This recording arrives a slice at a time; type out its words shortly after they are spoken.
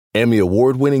Emmy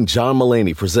award-winning John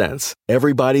Mulaney presents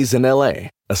Everybody's in L.A.,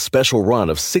 a special run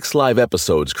of 6 live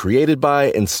episodes created by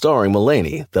and starring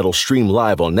Mulaney that'll stream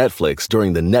live on Netflix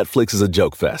during the Netflix is a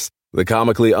Joke Fest. The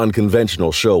comically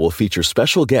unconventional show will feature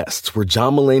special guests where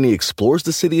John Mulaney explores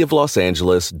the city of Los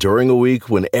Angeles during a week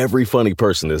when every funny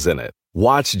person is in it.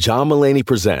 Watch John Mulaney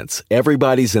Presents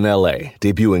Everybody's in L.A.,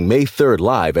 debuting May 3rd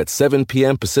live at 7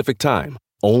 p.m. Pacific Time,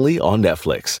 only on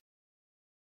Netflix.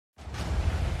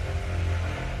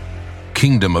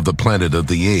 Kingdom of the Planet of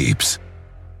the Apes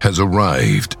has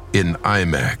arrived in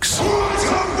IMAX. What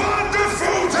a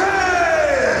wonderful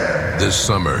day! This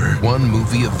summer, one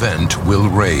movie event will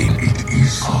reign. It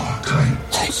is our time.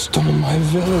 They stole my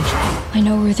village. I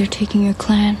know where they're taking your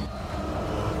clan.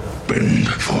 Bend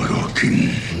for your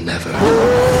king. Never.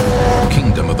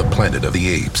 Kingdom of the Planet of the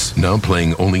Apes, now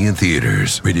playing only in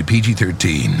theaters. Rated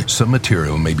PG-13. Some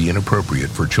material may be inappropriate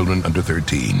for children under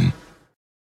 13.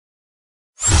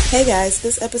 Hey guys,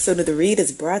 this episode of The Read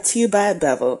is brought to you by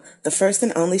Bevel, the first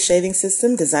and only shaving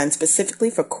system designed specifically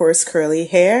for coarse, curly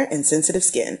hair and sensitive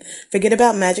skin. Forget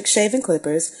about magic shaving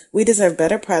clippers. We deserve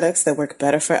better products that work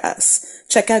better for us.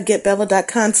 Check out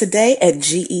getbevel.com today at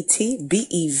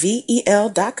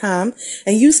GETBEVEL.com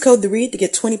and use code The Read to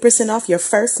get 20% off your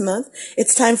first month.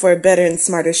 It's time for a better and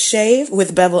smarter shave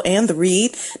with Bevel and The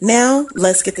Read. Now,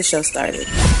 let's get the show started.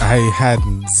 I had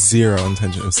zero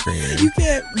intention of screaming. You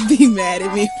can't be mad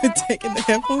at me for taking the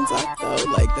headphones off, though.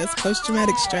 Like, that's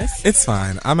post-traumatic stress. It's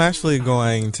fine. I'm actually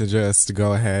going to just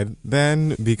go ahead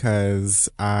then because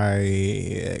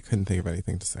I couldn't think of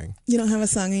anything to sing. You don't have a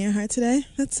song in your heart today?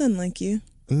 That's unlike you.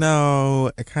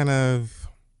 No, it kind of...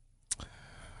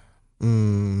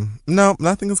 No,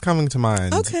 nothing is coming to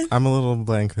mind. Okay. I'm a little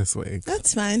blank this week.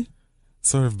 That's fine.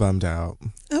 Sort of bummed out.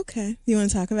 Okay. You want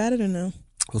to talk about it or no?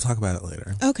 We'll talk about it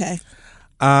later. Okay.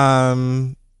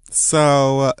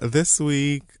 So this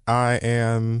week I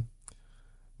am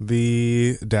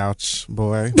the Douch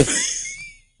boy.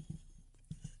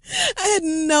 I had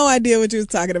no idea what you was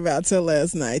talking about till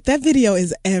last night. That video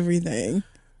is everything.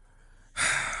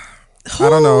 I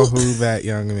don't know who that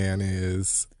young man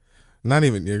is. Not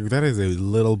even, that is a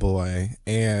little boy,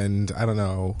 and I don't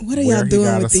know what are y'all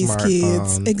doing with these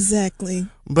kids. Exactly.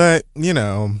 But, you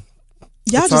know,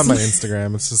 y'all it's just on my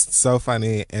Instagram. It's just so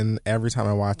funny, and every time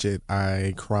I watch it,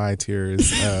 I cry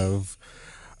tears of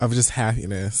just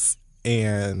happiness,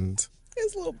 and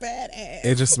it's a little badass.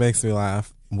 It just makes me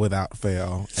laugh without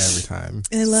fail every time.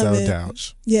 I love it. So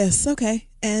Douch. Yes, okay.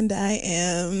 And I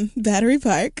am Battery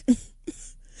Park.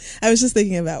 I was just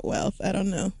thinking about wealth. I don't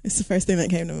know. It's the first thing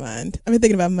that came to mind. I've been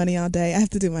thinking about money all day. I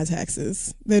have to do my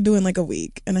taxes. They're doing like a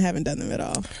week, and I haven't done them at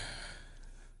all.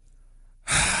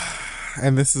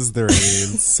 And this is the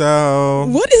read. So...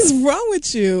 What is wrong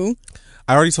with you?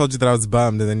 I already told you that I was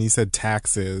bummed, and then you said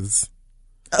taxes.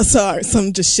 Oh, sorry. So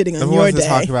I'm just shitting on Who your wants day. to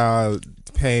talk about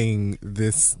paying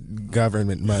this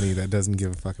government money that doesn't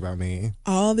give a fuck about me?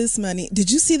 All this money. Did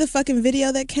you see the fucking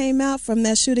video that came out from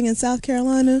that shooting in South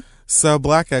Carolina? So,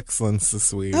 Black Excellence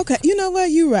this week. Okay, you know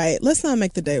what? You're right. Let's not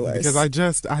make the day worse. Because I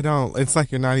don't, it's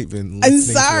like you're not even listening. I'm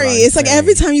sorry. It's like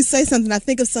every time you say something, I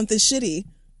think of something shitty.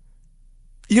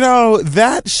 You know,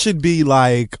 that should be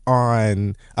like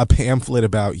on a pamphlet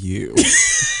about you. What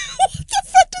the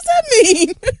fuck does that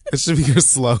mean? It should be your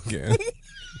slogan.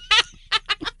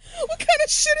 What kind of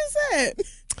shit is that?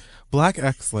 Black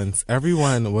Excellence.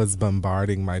 Everyone was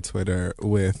bombarding my Twitter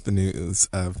with the news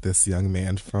of this young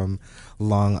man from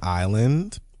Long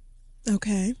Island.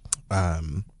 Okay.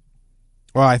 Well,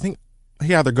 I think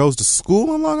he either goes to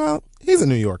school in Long Island. He's a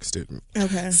New York student.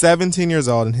 Okay. 17 years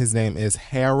old, and his name is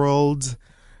Harold.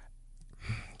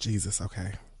 Jesus,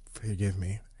 okay. Forgive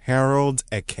me. Harold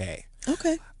Eke.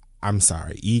 Okay. I'm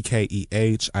sorry,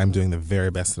 Ekeh. I'm doing the very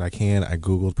best that I can. I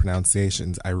Googled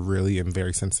pronunciations. I really am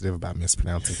very sensitive about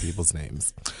mispronouncing people's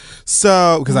names.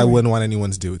 So, because I wouldn't want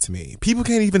anyone to do it to me. People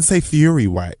can't even say Fury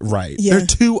right. Yeah. There are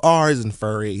 2 R's in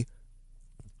furry.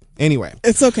 Anyway.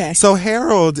 It's okay. So,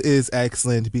 Harold is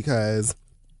excellent because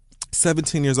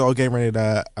 17 years old, getting ready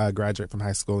to graduate from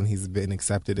high school, and he's been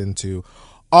accepted into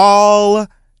all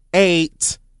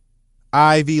 8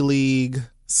 Ivy League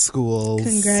schools.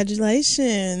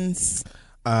 Congratulations.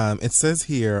 It says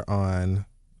here on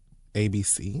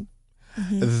ABC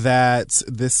that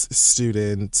this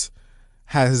student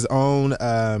has his own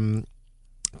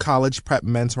college prep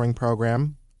mentoring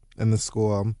program in the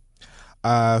school.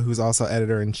 who's also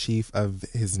editor-in-chief of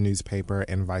his newspaper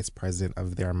and vice president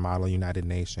of their Model United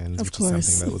Nations, which is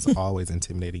something that was always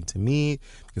intimidating to me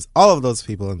because all of those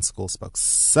people in school spoke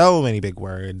so many big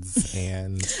words.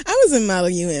 And I was in Model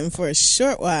UN for a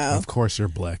short while. Of course, you're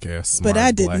black ass, smart, but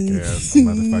I didn't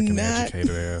motherfucking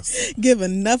educated ass. Give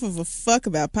enough of a fuck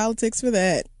about politics for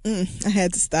that. I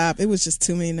had to stop. It was just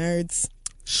too many nerds.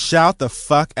 Shout the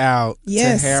fuck out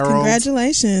to Harold.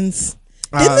 Congratulations.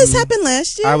 Didn't this happen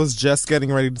last year? I was just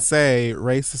getting ready to say,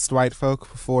 racist white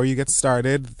folk, before you get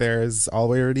started, there's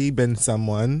already been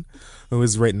someone who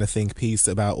has written a think piece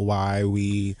about why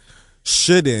we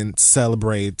shouldn't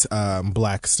celebrate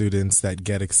black students that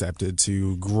get accepted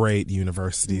to great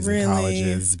universities and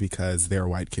colleges because their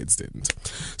white kids didn't.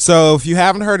 So if you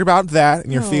haven't heard about that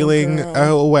and you're feeling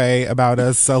a way about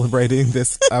us celebrating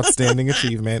this outstanding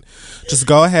achievement, just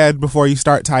go ahead before you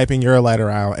start typing your letter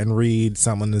out and read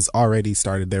someone who's already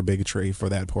started their bigotry for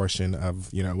that portion of,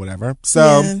 whatever.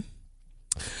 So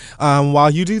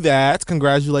while you do that,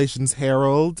 congratulations,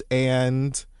 Harold,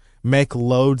 and make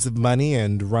loads of money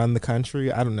and run the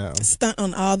country. I don't know. Stunt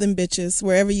on all them bitches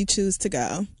wherever you choose to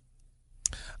go.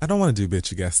 I don't want to do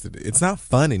bitch you guessed it. It's not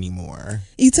fun anymore.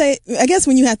 I guess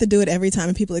when you have to do it every time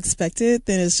and people expect it,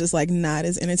 then it's just like not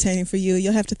as entertaining for you.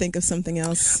 You'll have to think of something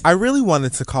else. I really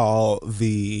wanted to call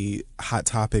the Hot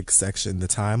Topic section the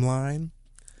timeline.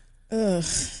 Ugh.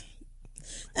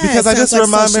 Because I just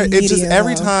remember it just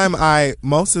every time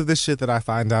most of the shit that I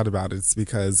find out about it's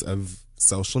because of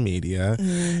social media,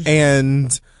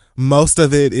 and most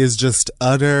of it is just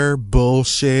utter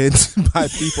bullshit by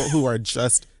people who are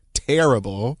just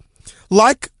terrible,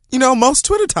 like most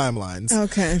Twitter timelines.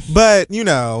 Okay. But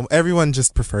everyone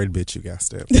just preferred bitch you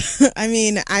guessed it. I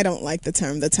mean, I don't like the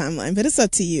term the timeline, but it's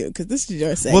up to you because this is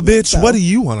your segment. Well, bitch, what do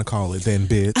you want to call it then,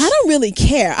 bitch? I don't really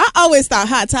care. I always thought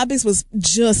Hot Topics was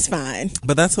just fine.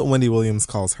 But that's what Wendy Williams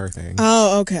calls her thing.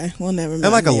 Oh, okay. Well, never mind.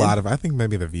 And like a lot of, I think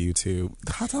maybe The View too.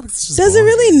 Hot Topics is just Does boring.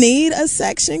 it really need a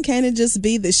section? Can it just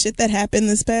be the shit that happened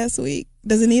this past week?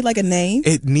 Does it need like a name?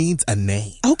 It needs a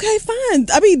name. Okay, fine.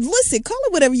 I mean, listen, call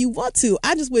it whatever you want to.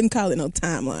 I just wouldn't call it no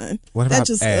timeline. What about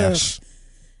Ash?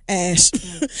 Ash.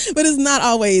 But it's not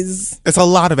always. It's a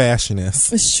lot of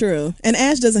ashiness. It's true. And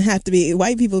Ash doesn't have to be.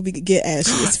 White people get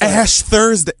ashy as fuck. Ash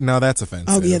Thursday. No, that's offensive.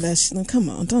 Oh, yeah, no, come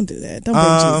on. Don't do that. Don't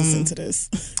bring Jesus into this.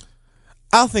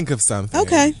 I'll think of something.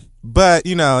 Okay. But,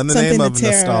 in the something name of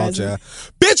nostalgia.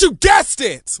 Bitch, you guessed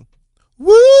it!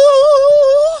 Woo!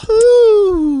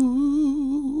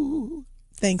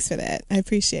 Thanks for that. I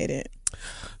appreciate it.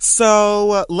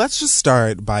 So let's just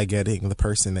start by getting the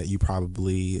person that you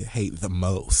probably hate the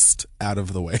most out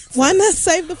of the way. Why not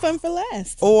save the fun for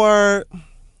last? Or,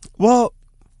 well,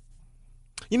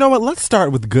 you know what? Let's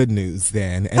start with good news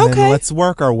then. And then let's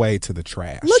work our way to the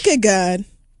trash. Look at God.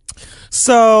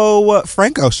 So,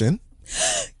 Frank Ocean.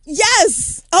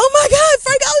 Yes! Oh my God,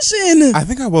 Frank Ocean! I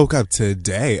think I woke up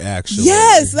today, actually.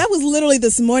 Yes, that was literally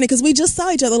this morning because we just saw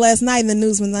each other last night and the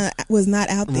news was not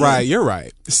out there. Right, you're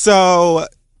right. So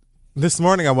this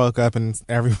morning I woke up and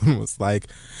everyone was like,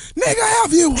 "Nigga,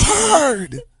 have you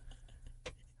heard?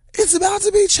 It's about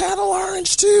to be Channel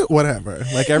Orange too." Whatever.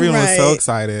 Like everyone was so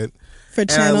excited. For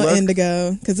Channel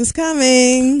Indigo, because it's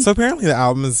coming. So apparently the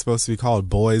album is supposed to be called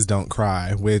Boys Don't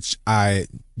Cry, which I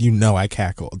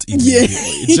cackled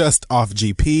immediately. Just off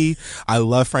GP. I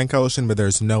love Frank Ocean, but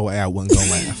there's no way I wouldn't go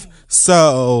laugh.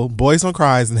 So Boys Don't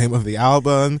Cry is the name of the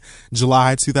album,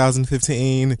 July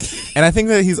 2015. And I think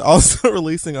that he's also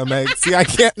releasing a mag. See, I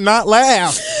can't not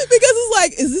laugh. Because it's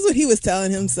like, is this what he was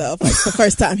telling himself? Like the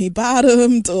first time he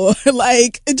bottomed, or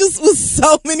like, it just was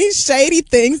so many shady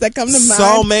things that come to mind.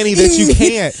 So many that you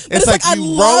can't. It's like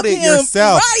you wrote it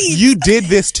yourself. Right. You did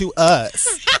this to us.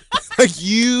 Like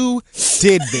you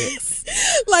did this.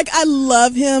 Like I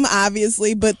love him,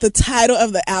 obviously, but the title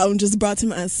of the album just brought to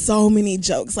mind so many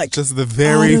jokes. Like just the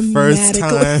very first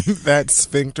time that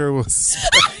sphincter was.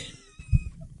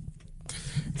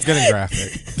 It's getting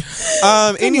graphic.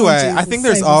 Anyway, I think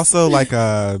there's also like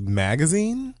a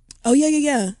magazine. Oh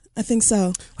yeah. I think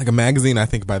so. Like a magazine, I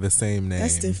think by the same name.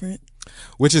 That's different.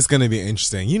 Which is going to be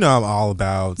interesting. I'm all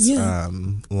about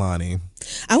Lonnie.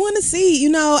 I want to see.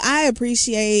 I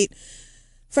appreciate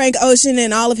Frank Ocean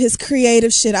and all of his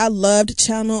creative shit. I loved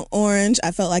Channel Orange.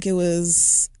 I felt like it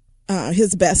was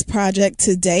his best project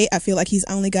to date. I feel like he's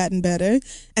only gotten better,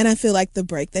 and I feel like the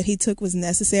break that he took was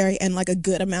necessary and like a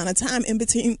good amount of time in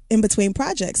between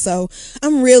projects. So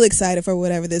I'm real excited for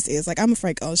whatever this is. Like I'm a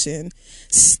Frank Ocean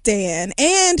stan,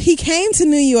 and he came to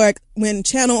New York when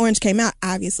Channel Orange came out,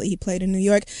 obviously he played in New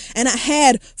York, and I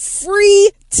had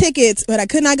free tickets, but I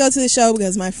could not go to the show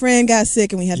because my friend got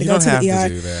sick and we had to go to the ER.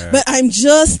 do that. But I'm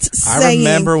just saying. I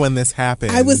remember when this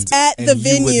happened. I was at the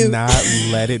venue. You would not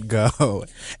let it go.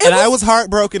 And I was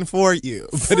heartbroken for you.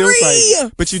 But it was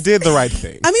like, but you did the right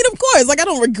thing. I mean, of course, like I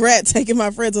don't regret taking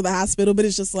my friend to the hospital, but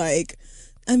it's just like,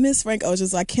 I miss Frank Ocean,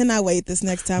 so I cannot wait this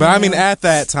next time. But I mean, at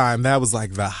that time, that was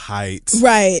like the height.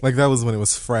 Right. Like that was when it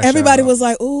was fresh. Everybody was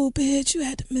like, oh, bitch, you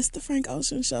had to miss the Frank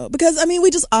Ocean show. Because, I mean,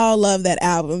 we just all love that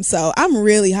album. So I'm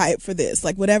really hyped for this.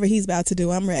 Like, whatever he's about to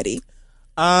do, I'm ready.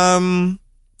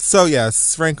 So,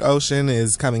 yes, Frank Ocean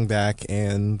is coming back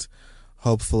and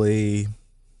hopefully...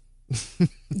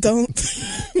 Don't.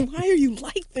 Why are you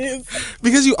like this?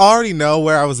 Because you already know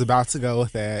where I was about to go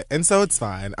with that. And so it's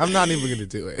fine. I'm not even going to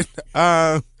do it.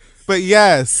 But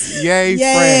yes, yay,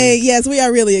 Frank. Yes, we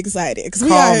are really excited.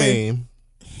 Call me.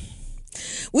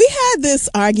 We had this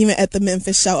argument at the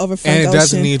Memphis show over Frank Ocean. And it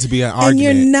doesn't need to be an argument.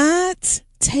 And you're not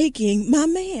taking my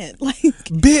man. Like,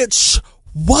 bitch,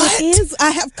 what?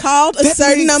 I have called a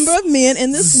certain number of men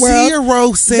in this world.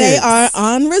 0 cents. They are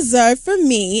on reserve for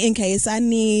me in case I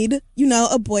need,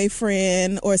 a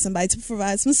boyfriend or somebody to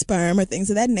provide some sperm or things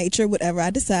of that nature, whatever I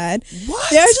decide. What?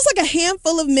 There's just like a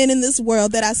handful of men in this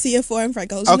world that I see it for, and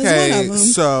Frank Ocean is one of them.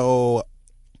 So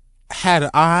had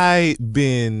I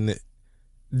been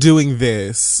doing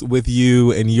this with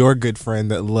you and your good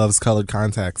friend that loves colored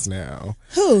contacts now,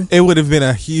 who? It would have been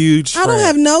a huge I don't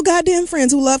have no goddamn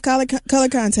friends who love color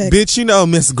contacts. Bitch, you know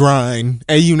Miss Grind,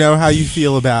 and you know how you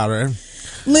feel about her.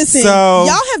 Listen, so,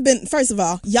 y'all have been, first of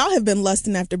all, y'all have been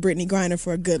lusting after Brittany Griner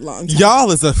for a good long time. Y'all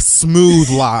is a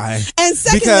smooth lie. And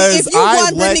secondly, if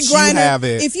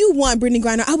you want Brittany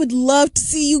Griner, I would love to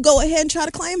see you go ahead and try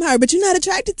to claim her, but you're not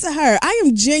attracted to her. I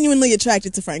am genuinely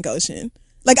attracted to Frank Ocean.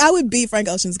 Like, I would be Frank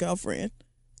Ocean's girlfriend.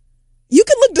 You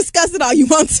can look disgusted all you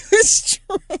want to. It's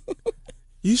true.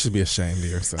 You should be ashamed of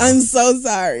yourself. I'm so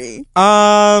sorry.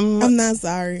 I'm not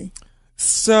sorry.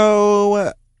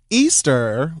 So,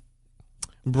 Easter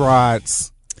brought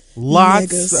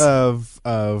lots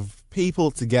of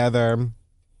people together.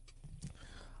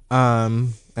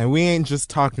 And we ain't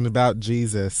just talking about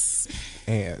Jesus.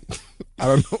 And I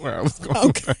don't know where I was going.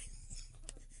 Okay.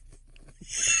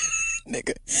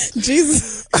 Nigga,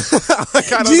 Jesus,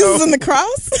 Jesus in the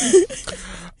cross.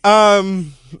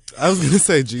 I was gonna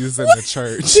say Jesus in the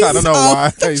church. Jesus, I don't know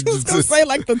why. I was gonna say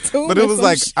like the tomb, but it was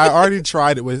like shit. I already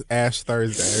tried it with Ash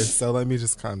Thursday, so let me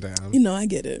just calm down. I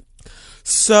get it.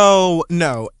 So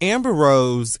no, Amber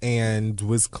Rose and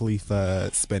Wiz Khalifa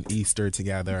spent Easter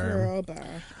together. Girl,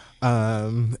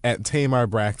 bye. At Tamar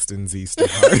Braxton's Easter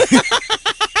party.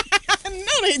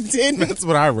 No, they didn't. That's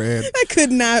what I read. That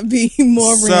could not be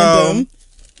more random.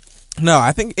 No,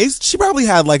 I think she probably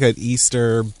had like an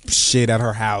Easter shit at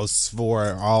her house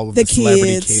for all of the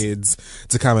celebrity kids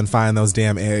to come and find those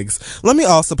damn eggs. Let me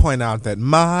also point out that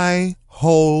my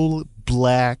whole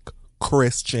black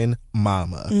Christian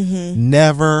mama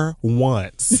never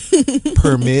once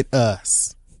permit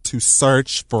us to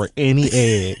search for any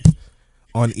egg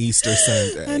on Easter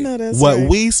Sunday. I know that's what right.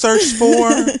 we searched for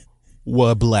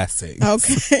were blessings.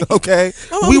 Okay. Okay?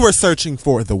 We were searching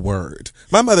for the word.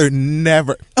 My mother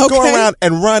never go around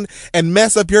and run and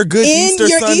mess up your good Easter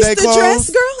Sunday Easter clothes. Dress,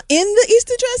 girl? In the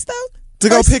Easter dress, though? To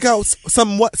go pick out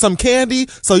some candy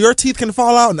so your teeth can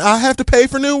fall out and I have to pay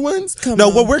for new ones?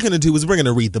 What we're going to do is we're going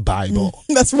to read the Bible.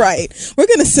 That's right. We're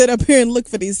going to sit up here and look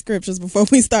for these scriptures before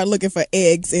we start looking for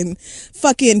eggs and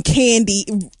fucking candy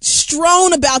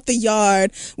strewn about the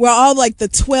yard where all like the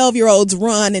 12-year-olds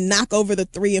run and knock over the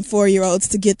 3 and 4-year-olds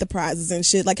to get the prizes and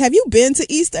shit. Like, have you been to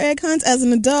Easter egg hunts as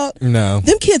an adult? No.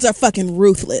 Them kids are fucking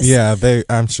ruthless. Yeah,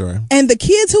 I'm sure. And the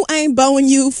kids who ain't bowing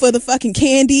you for the fucking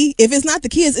candy, if it's not the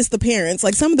kids, it's the parents.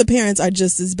 Like, some of the parents are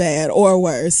just as bad or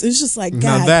worse. It's just like,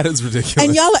 God. No, that is ridiculous.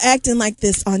 And y'all are acting like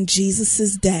this on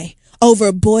Jesus's day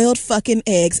over boiled fucking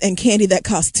eggs and candy that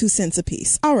costs 2 cents a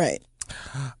piece. All right.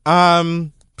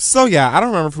 So yeah, I don't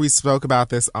remember if we spoke about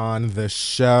this on the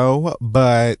show,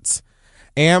 but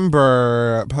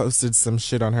Amber posted some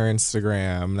shit on her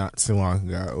Instagram not too long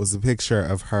ago. It was a picture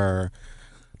of her,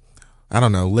 I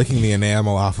don't know, licking the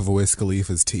enamel off of Wiz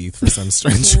Khalifa's teeth for some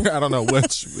strange. I don't know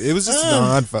which. It was just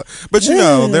non fun. But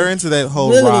they're into that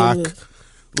whole rock,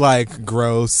 like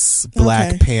gross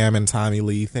black Pam and Tommy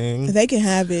Lee thing. They can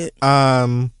have it.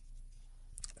 And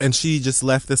she just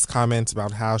left this comment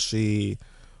about how she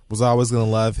was always going to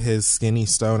love his skinny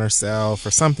stoner self or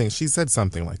something. She said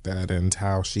something like that, and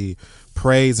how she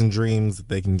prays and dreams that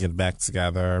they can get back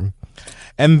together.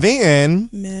 And then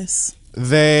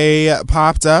they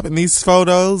popped up in these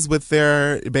photos with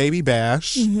their baby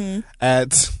Bash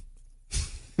at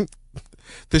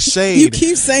the shade. You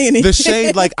keep saying it. The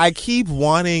shade, like, I keep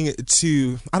wanting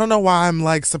to, I don't know why I'm,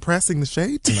 like, suppressing the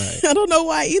shade tonight. I don't know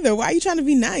why either. Why are you trying to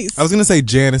be nice? I was going to say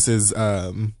Janice's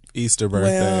Easter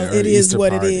birthday. Well, or it is Easter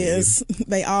what party. it is.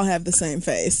 They all have the same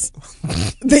face.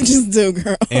 They just do,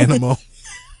 girl. Animal.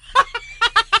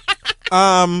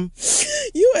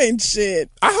 You ain't shit.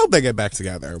 I hope they get back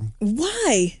together.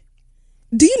 Why?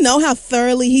 Do you know how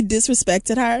thoroughly he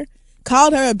disrespected her?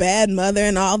 Called her a bad mother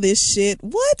and all this shit.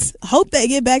 What? Hope they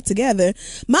get back together.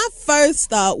 My first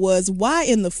thought was, why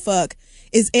in the fuck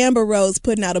is Amber Rose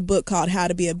putting out a book called How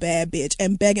to Be a Bad Bitch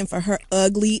and begging for her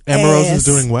ugly Amber ass? Rose is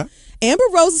doing what? Amber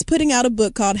Rose is putting out a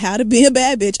book called How to Be a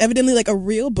Bad Bitch, evidently like a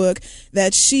real book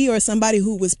that she or somebody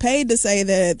who was paid to say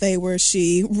that they were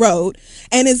she wrote.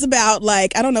 And it's about,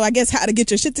 like, I don't know, I guess how to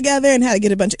get your shit together and how to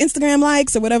get a bunch of Instagram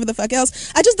likes or whatever the fuck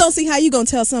else. I just don't see how you gonna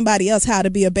tell somebody else how to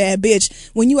be a bad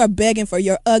bitch when you are begging for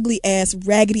your ugly ass,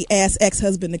 raggedy ass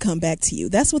ex-husband to come back to you.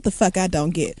 That's what the fuck I don't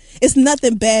get. It's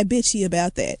nothing bad bitchy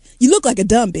about that. You look like a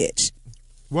dumb bitch.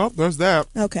 Well, there's that.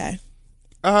 Okay.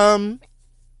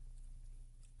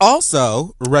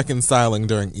 Also, reconciling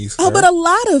during Easter. Oh, but a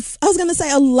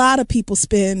lot of people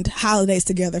spend holidays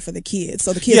together for the kids,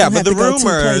 so the kids don't have to go two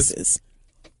places.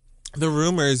 The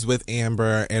rumors with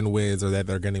Amber and Wiz are that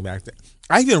they're getting back to.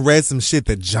 I even read some shit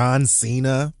that John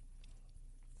Cena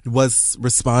was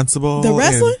responsible. The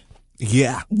wrestler?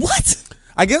 Yeah. What?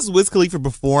 I guess Wiz Khalifa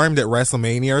performed at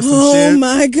WrestleMania or some shit. Oh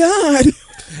my God.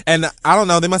 And I don't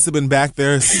know, they must have been back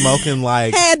there smoking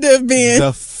like Had to have been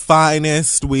the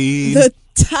finest weed. the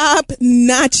top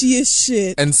notchiest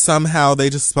shit. And somehow they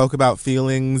just spoke about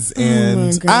feelings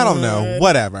and I don't know,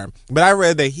 whatever. But I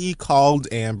read that he called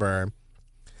Amber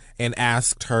and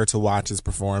asked her to watch his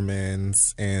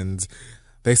performance, and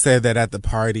they said that at the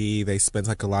party they spent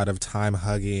like a lot of time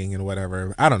hugging and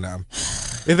whatever. I don't know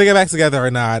if they get back together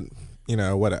or not, you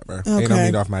know, whatever. Okay. Ain't no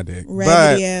meat off my dick.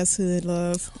 Raggedy ass hood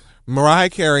love. Mariah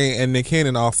Carey and Nick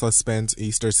Cannon also spent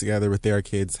Easter together with their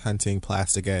kids hunting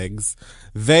plastic eggs.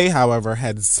 They, however,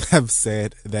 have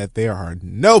said that there are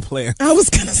no plans I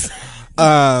was gonna say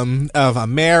of a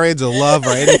marriage, a love, or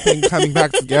anything coming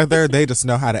back together. They just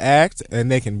know how to act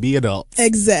and they can be adults.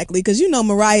 exactly, because you know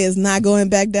Mariah is not going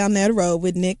back down that road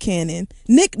with Nick Cannon.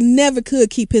 Nick never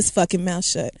could keep his fucking mouth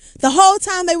shut. The whole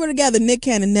time they were together, Nick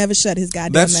Cannon never shut his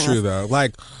goddamn mouth. That's true, though.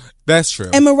 Like, that's true.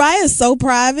 And Mariah is so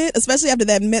private, especially after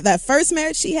that first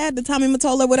marriage she had to Tommy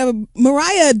Mottola, whatever.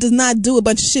 Mariah does not do a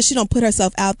bunch of shit. She don't put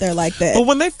herself out there like that. But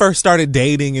when they first started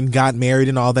dating and got married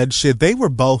and all that shit, they were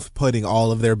both putting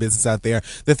all of their business out there.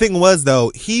 The thing was,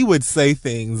 though, he would say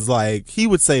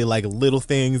little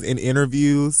things in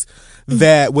interviews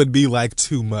that would be like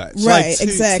too much. Right, like,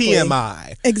 exactly.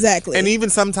 TMI. Exactly. And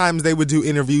even sometimes they would do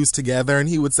interviews together and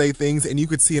he would say things and you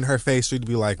could see in her face, she'd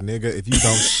be like, nigga, if you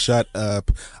don't shut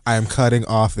up, I am cutting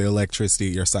off the electricity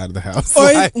at your side of the house.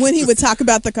 Or like, when he would talk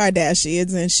about the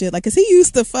Kardashians and shit, like, cause he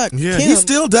used to fuck yeah, Kim. he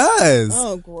still does.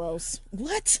 Oh, gross.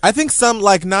 What? I think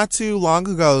not too long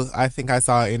ago, I think I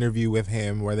saw an interview with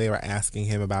him where they were asking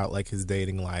him about like his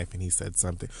dating life and he said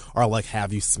something, or like,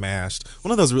 have you smashed?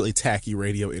 One of those really tacky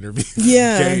radio interviews.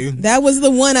 Yeah, that was the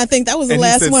one. I think that was the and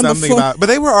last he said one something before. but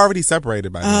they were already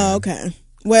separated by then. Oh, okay.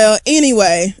 Well,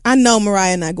 anyway, I know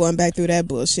Mariah not going back through that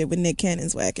bullshit with Nick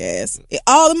Cannon's whack ass.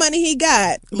 All the money he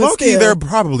got, but Low-key, still, they're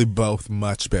probably both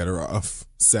much better off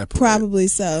separate. probably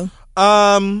so.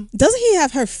 Doesn't he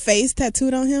have her face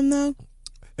tattooed on him though,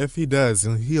 If he does,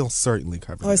 he'll certainly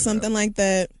cover or that something up. like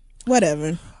that?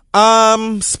 Whatever.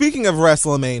 Speaking of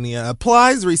WrestleMania,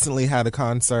 Plies recently had a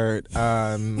concert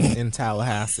in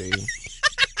Tallahassee.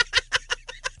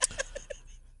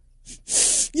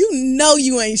 You know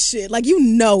you ain't shit. Like, you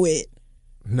know it.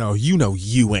 No, you know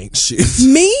you ain't shit.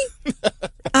 Me?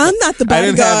 I'm not the bodyguard. I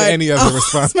didn't have any other I was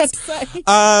response. about to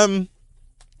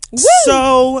say.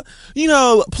 So, you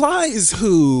know, Plies,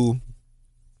 who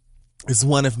is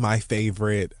one of my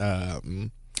favorite,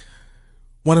 Come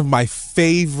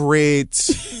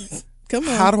on.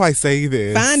 how do I say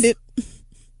this? Find it.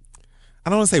 I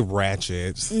don't want to say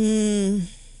ratchet.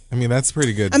 I mean, that's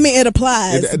pretty good. I mean, it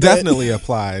applies. It definitely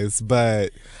applies,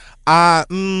 but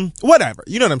whatever.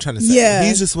 You know what I'm trying to say. Yeah.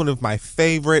 He's just one of my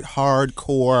favorite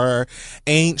hardcore,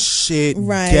 ain't shit,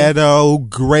 Right. ghetto,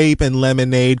 grape and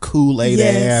lemonade, Kool-Aid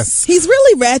ass. He's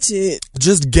really ratchet.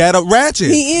 Just ghetto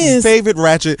ratchet. He is. Favorite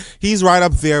ratchet. He's right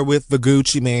up there with the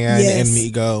Gucci Man Yes. and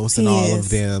Migos and He all is. of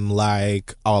them,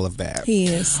 like all of that. He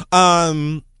is.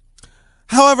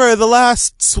 However, the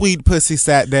last Sweet Pussy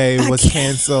Saturday I was can't.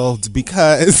 canceled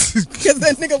because Because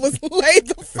that nigga was laid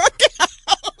the fuck out.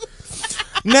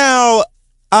 now,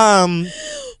 Woo!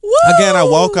 again, I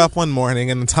woke up one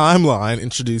morning and the timeline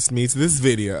introduced me to this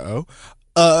video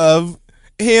of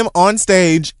him on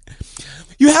stage.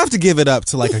 You have to give it up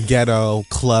to like a ghetto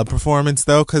club performance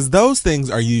though, because those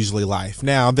things are usually life.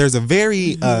 Now, there's a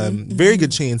very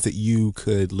good chance that you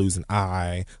could lose an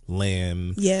eye,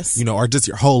 limb, yes, or just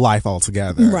your whole life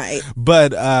altogether. Right.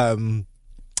 But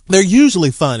they're usually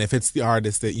fun if it's the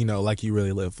artist that like you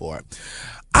really live for.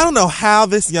 I don't know how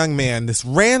this young man, this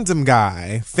random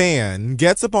guy, fan,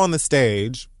 gets up on the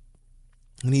stage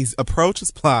and he approaches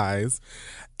Plies,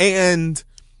 and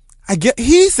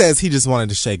he says he just wanted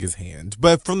to shake his hand.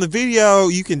 But from the video,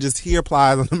 you can just hear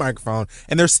Plies on the microphone,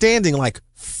 and they're standing like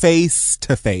face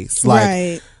to face,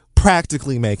 like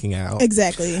practically making out.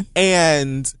 Exactly.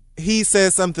 And he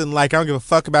says something like, I don't give a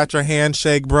fuck about your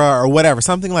handshake, bruh, or whatever,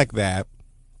 something like that.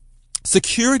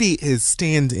 Security is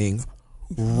standing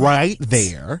right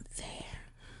there.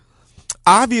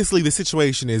 Obviously, the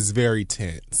situation is very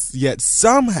tense, yet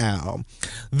somehow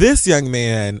this young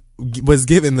man was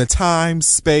given the time,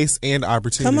 space, and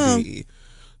opportunity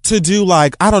to do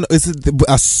like, I don't know, is it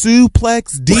a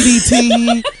suplex,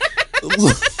 DDT?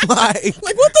 like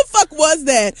what the fuck was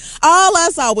that? All I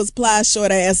saw was Plies'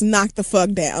 short ass knock the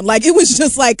fuck down. Like, it was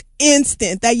just like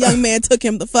instant. That young man took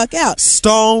him the fuck out.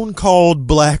 Stone cold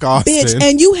Black Austin. Bitch,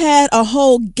 and you had a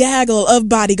whole gaggle of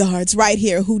bodyguards right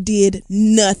here who did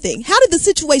nothing. How did the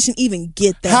situation even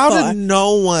get that far? How did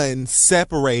no one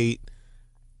separate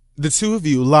the two of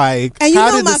you? Like, and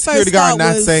how did the security guard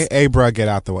not say, hey, bruh, get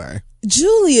out the way?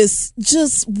 Julius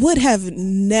just would have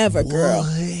never, girl.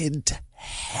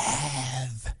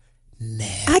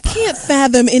 I can't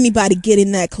fathom anybody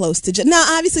getting that close to now.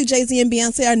 Obviously, Jay-Z and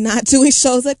Beyonce are not doing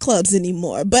shows at clubs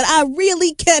anymore, but I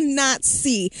really cannot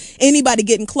see anybody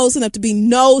getting close enough to be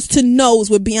nose to nose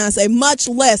with Beyonce, much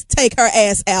less take her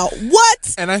ass out.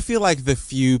 What? And I feel like the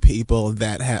few people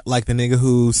that have, like the nigga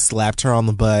who slapped her on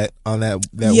the butt on that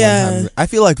one time, I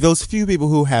feel like those few people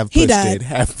who have pushed it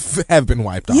have been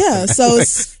wiped off. Yeah, so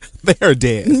they're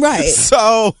dead. Right.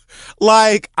 So,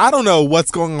 like, I don't know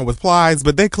what's going on with Plies,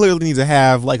 but they clearly need to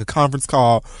have like a conference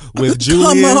call with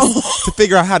Julius to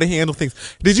figure out how to handle things.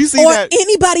 Did you see that? Or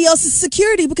anybody else's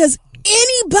security, because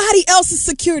anybody else's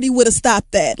security would have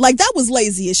stopped that. Like, that was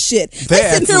lazy as shit. They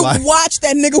sit there and watch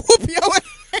that nigga whoop your ass.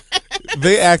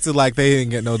 They acted like they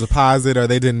didn't get no deposit, or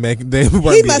they didn't make. They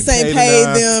weren't he must say paid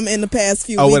them in the past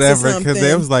few weeks whatever, or something. because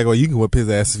they was like, "Well, you can whip his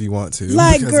ass if you want to."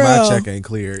 Like, because girl, my check ain't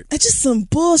cleared. It's just some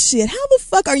bullshit. How the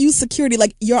fuck are you security?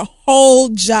 Like, your whole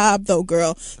job, though,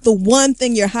 girl. The one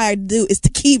thing you're hired to do is to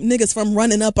keep niggas from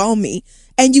running up on me,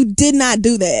 and you did not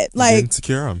do that. Like, didn't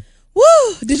secure them.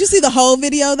 Woo! Did you see the whole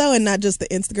video though, and not just the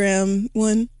Instagram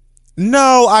one?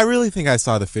 No, I really think I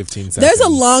saw the 15 seconds. There's a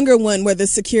longer one where the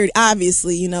security,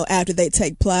 obviously, after they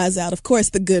take Plies out, of course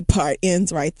the good part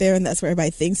ends right there, and that's where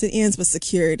everybody thinks it ends, but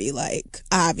security, like,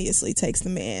 obviously takes the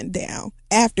man down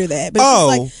after that. But it's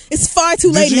like, it's far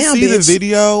too late now, bitch. Did you see the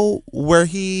video where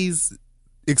he's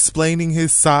explaining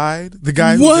his side? The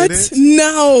guy who did it?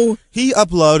 No. He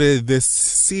uploaded this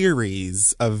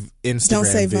series of Instagram Don't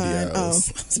say videos. Vine. Oh, I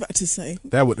was about to say.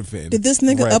 That would have been Did this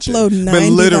nigga wretched. upload 90 But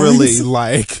literally, Vines?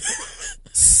 like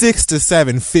 6 to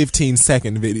 7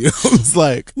 15-second videos.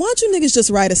 Like, why don't you niggas just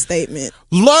write a statement?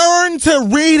 Learn to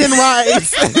read and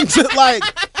write and just, like,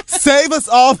 save us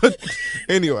all.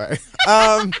 Anyway,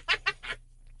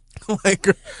 like,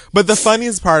 but the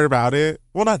funniest part about it,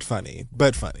 well, not funny,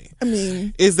 but funny,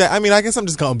 is that, I guess I'm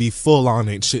just gonna be full on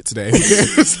ain't shit today.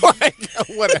 It's like,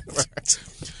 whatever.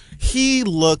 He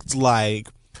looked like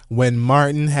when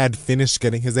Martin had finished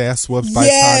getting his ass whooped by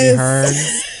Tommy Hearn.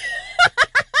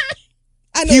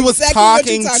 He was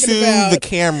talking to the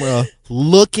camera,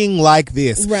 looking like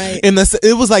this. Right.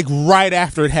 It was like right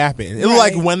after it happened. It was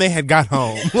like when they had got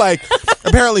home. Like,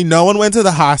 apparently no one went to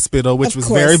the hospital, which was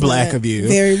very black of you.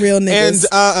 Very real niggas.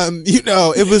 And,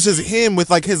 it was just him with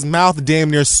like his mouth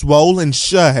damn near swollen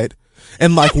shut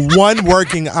and like one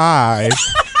working eye.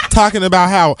 Talking about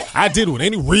how I did what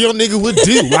any real nigga would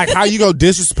do. Like, how you go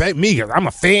disrespect me because I'm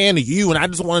a fan of you and I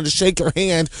just wanted to shake your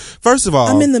hand. First of all,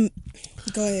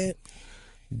 go ahead.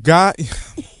 I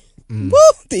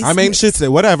mean, shit today,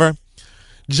 whatever.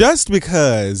 Just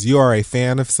because you are a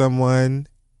fan of someone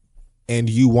and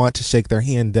you want to shake their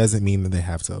hand doesn't mean that they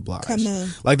have to oblige. Come on.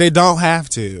 Like, they don't have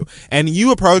to. And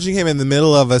you approaching him in the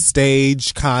middle of a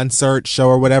stage, concert, show,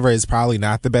 or whatever is probably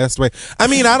not the best way. I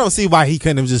don't see why he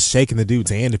couldn't have just shaken the dude's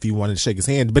hand if he wanted to shake his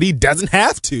hand, but he doesn't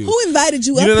have to. Who invited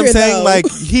you up here, You know what I'm saying? though? Like,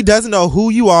 he doesn't know who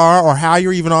you are or how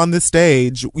you're even on this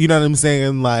stage. You know what I'm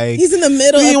saying? Like, he's in the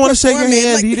middle he didn't of want to shake your performing,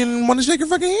 hand. like, He didn't want to shake your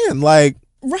fucking hand. Like,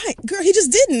 Right, girl, he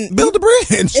just didn't. Build a bridge.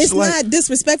 It's not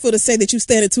disrespectful to say that you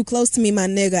standing too close to me, my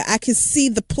nigga. I can see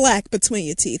the plaque between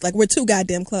your teeth. Like, we're too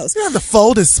goddamn close. You have to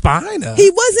fold his spine up.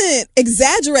 He wasn't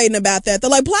exaggerating about that, though.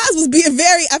 Like, Plies was being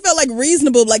I felt like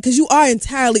reasonable, like, because you are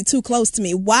entirely too close to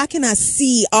me. Why can I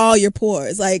see all your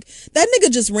pores? Like, that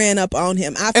nigga just ran up on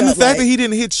him. And the fact that he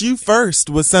didn't hit you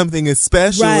first was something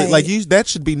especially, like, that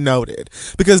should be noted.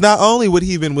 Because not only would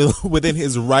he have been within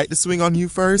his right to swing on you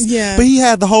first, but he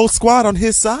had the whole squad on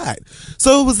his side.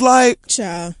 So it was like,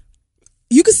 child,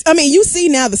 you see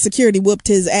now the security whooped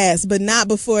his ass, but not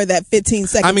before that 15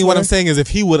 seconds. I mean, what I'm saying is if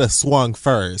he would have swung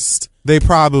first, they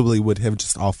probably would have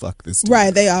just all fucked this dude.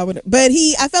 Right, they all would. But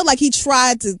I felt like he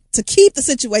tried to keep the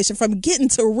situation from getting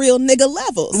to real nigga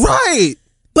levels. Right.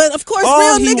 But of course,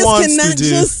 all real niggas cannot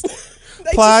just.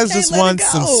 Plies just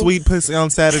wants some sweet pussy on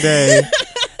Saturday.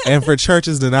 And for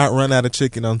churches to not run out of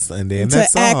chicken on Sunday. And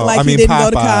that's act all. like he didn't go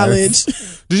to college.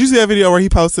 Did you see that video where he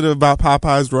posted about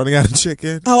Popeyes running out of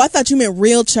chicken? Oh, I thought you meant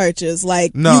real churches.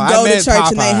 Like, no, you go to church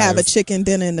Popeyes. And they have a chicken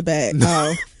dinner in the back.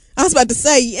 Oh. I was about to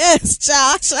say, yes,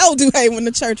 child. I sure do hate when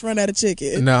the church run out of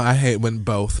chicken. No, I hate when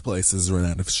both places run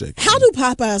out of chicken. How do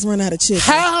Popeyes run out of chicken?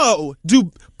 How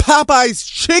do Popeyes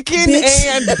chicken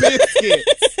and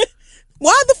biscuits?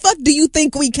 Why the fuck do you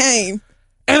think we came?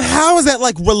 And how is that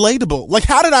like relatable? Like,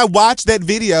 how did I watch that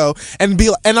video and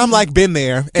I'm like, been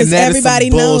there, and that everybody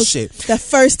is some bullshit. Knows the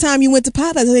first time you went to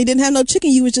Popeyes and they didn't have no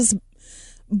chicken, you was just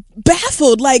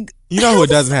baffled. Like, you know who it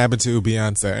doesn't happen to?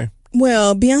 Beyonce.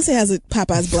 Well, Beyonce has a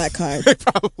Popeyes black card.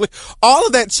 Probably all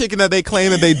of that chicken that they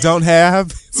claim that they don't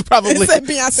have is probably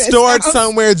stored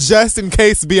somewhere just in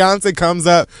case Beyonce comes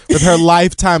up with her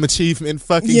lifetime achievement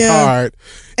fucking card.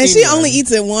 And she only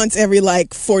eats it once every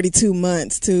like 42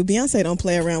 months too. Beyonce don't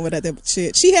play around with that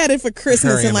shit. She had it for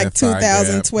Christmas in like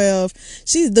 2012.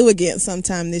 She's due again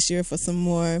sometime this year for some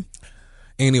more.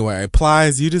 Anyway,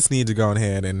 Plies, you just need to go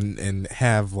ahead and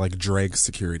have like Drake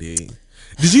security.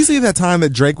 Did you see that time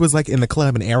that Drake was like in the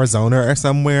club in Arizona or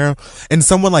somewhere and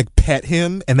someone like pet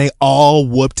him and they all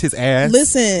whooped his ass?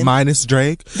 Listen. Minus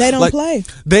Drake. They don't play.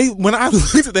 When I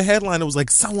looked at the headline, it was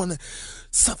like some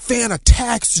fan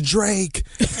attacks Drake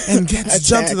and gets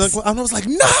jumped in the club. And I was like,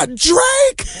 not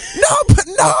Drake!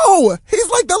 No! He's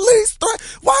like the least threat.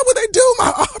 Why would they do my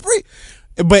Aubrey?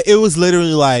 But it was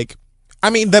literally like, I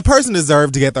mean, the person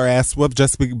deserved to get their ass whooped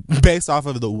just based off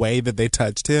of the way that they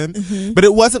touched him. Mm-hmm. But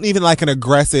it wasn't even like an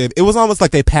aggressive. It was almost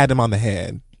like they pat him on the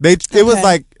head. It was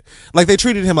like they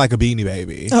treated him like a Beanie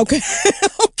Baby. Okay.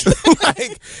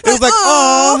 It was like,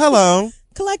 oh, hello.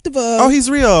 Collectible. Oh, he's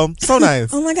real. So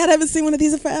nice. Oh my God, I haven't seen one of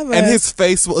these in forever. And his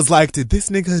face was like, did this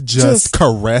nigga just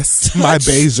caress my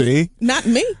beige? Not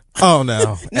me. Oh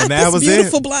no. And that was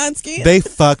beautiful it. Blonde skin. They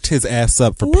fucked his ass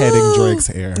up for petting Drake's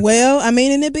hair. Well, I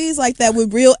mean, and it be like that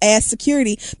with real ass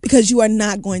security because you are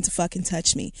not going to fucking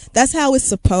touch me. That's how it's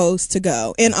supposed to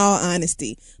go, in all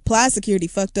honesty. Plies security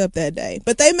fucked up that day.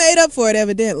 But they made up for it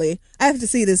evidently. I have to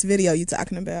see this video you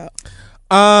talking about.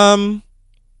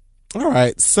 All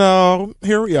right, so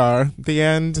here we are. The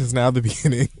end is now the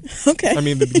beginning. Okay. I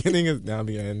mean, the beginning is now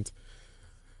the end.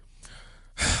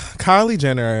 Kylie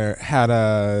Jenner had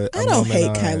a I don't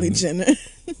hate Kylie Jenner.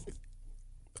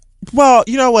 Well,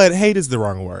 you know what? Hate is the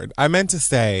wrong word. I meant to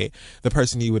say the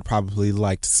person you would probably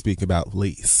like to speak about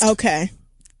least. Okay.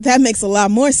 That makes a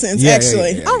lot more sense,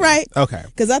 actually. Yeah. All right. Okay.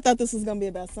 Because I thought this was going to be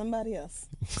about somebody else.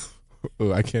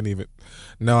 Ooh, I can't even.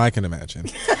 No, I can imagine.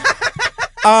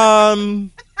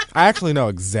 I actually know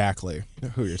exactly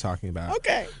who you're talking about.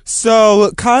 Okay.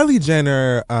 So Kylie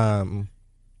Jenner, I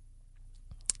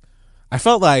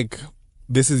felt like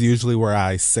this is usually where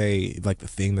I say like the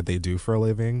thing that they do for a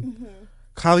living. Mm-hmm.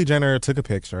 Kylie Jenner took a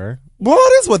picture. Well,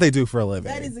 that is what they do for a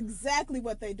living. That is exactly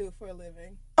what they do for a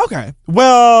living. Okay.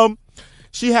 Well,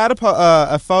 she had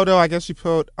a photo, I guess she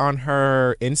put on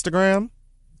her Instagram.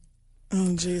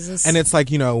 Oh, Jesus. And it's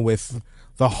like, you know, with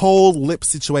the whole lip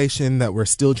situation that we're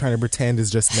still trying to pretend is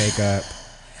just makeup.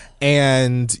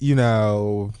 And, you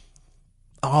know,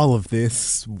 all of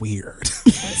this weird.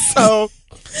 So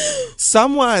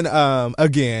someone,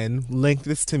 again, linked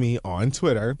this to me on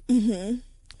Twitter. Mm-hmm.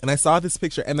 And I saw this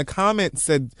picture and the comment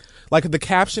said, like the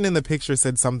caption in the picture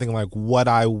said something like, what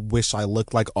I wish I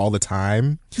looked like all the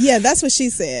time. Yeah, that's what she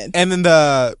said. And then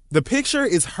the picture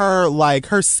is her, like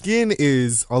her skin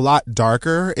is a lot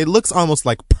darker. It looks almost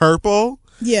like purple.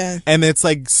 Yeah. And it's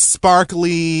like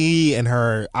sparkly and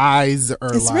her eyes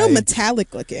are it's real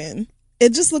metallic looking.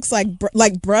 It just looks like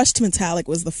brushed metallic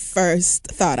was the first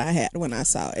thought I had when I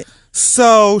saw it.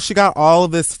 So she got all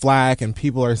of this flack and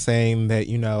people are saying that,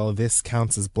 you know, this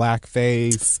counts as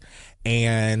blackface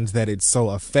and that it's so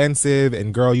offensive,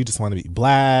 and girl, you just want to be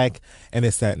black, and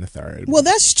this, that, and the third. Well,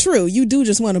 that's true. You do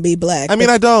just want to be black. I mean,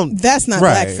 I don't. That's not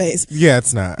right. blackface. Yeah,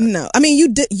 it's not. No. I mean,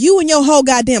 you and your whole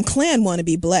goddamn clan want to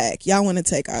be black. Y'all want to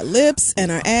take our lips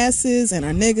and our asses and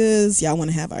our niggas. Y'all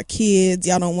want to have our kids.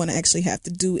 Y'all don't want to actually have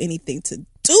to do anything to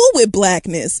do with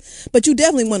blackness, but you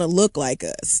definitely want to look like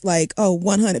us. Like,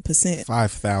 100%.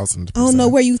 5,000%. I don't know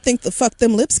where you think the fuck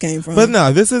them lips came from. But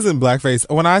no, this isn't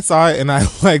blackface. When I saw it and I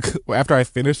after I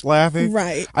finished laughing,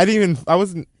 right. I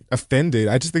wasn't offended.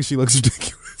 I just think she looks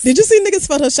ridiculous. Did you see niggas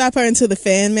Photoshop her into the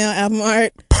fan mail album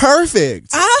art? Perfect.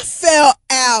 I fell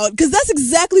out because that's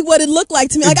exactly what it looked like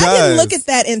to me. Like, I didn't look at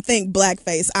that and think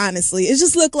blackface, honestly. It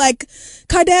just looked like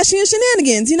Kardashian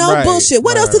shenanigans, right, bullshit.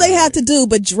 What else do they right. have to do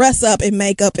but dress up and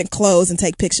make up and clothes and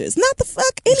take pictures? Not the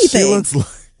fuck anything. She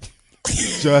looks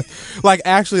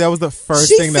actually, that was the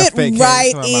first thing that came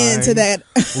right to my into mind that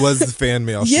was the fan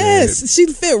mail shit. Yes, she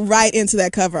fit right into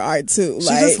that cover art too. She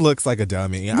just looks like a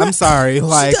dummy. I'm sorry. She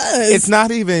does. It's not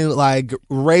even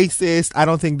racist. I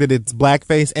don't think that it's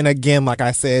blackface. And again, like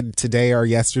I said today or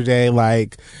yesterday,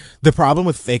 the problem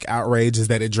with fake outrage is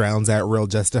that it drowns out real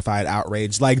justified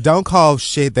outrage. Don't call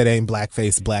shit that ain't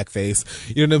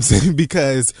blackface. You know what I'm saying?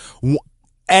 Because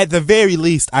at the very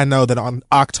least, I know that on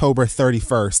October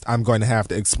 31st, I'm going to have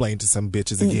to explain to some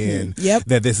bitches again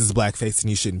that this is blackface and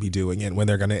you shouldn't be doing it when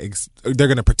they're gonna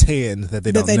pretend that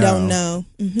they don't know.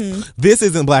 Mm-hmm. This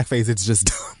isn't blackface. It's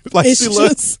just dumb.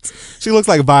 She looks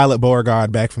like Violet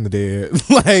Beauregard back from the dead.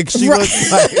 She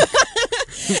looks like.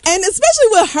 And especially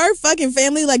with her fucking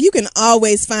family, you can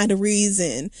always find a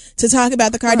reason to talk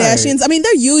about the Kardashians. Right. I mean,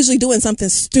 they're usually doing something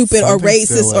stupid or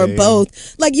racist silly. Or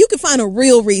both. You can find a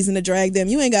real reason to drag them.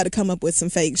 You ain't got to come up with some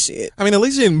fake shit. I mean, at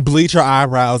least she didn't bleach her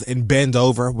eyebrows and bend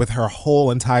over with her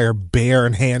whole entire bare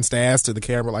and hands to ass to the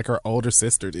camera like her older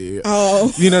sister did.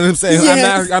 Oh. You know what I'm saying?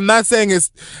 Yes. I'm not saying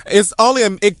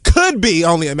it could be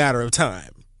only a matter of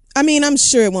time. I mean, I'm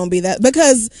sure it won't be that,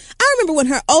 because I remember when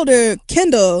her older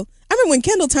when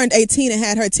Kendall turned 18 and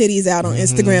had her titties out on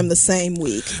Instagram the same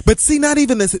week. But see, not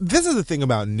even this. This is the thing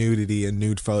about nudity and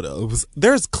nude photos.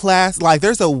 There's class,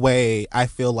 there's a way, I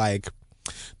feel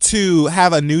to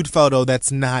have a nude photo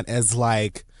that's not as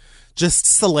just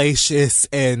salacious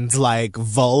and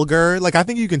vulgar. I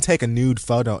think you can take a nude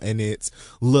photo and it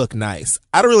look nice.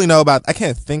 I don't really know I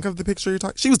can't think of the picture you're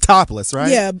talking. She was topless, right?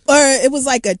 Yeah, or it was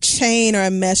a chain or a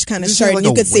mesh kind of shirt, and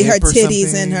you could see her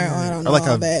titties in her. I don't know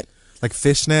all that. Like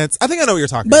fishnets. I think I know what you're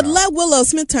talking about. But let Willow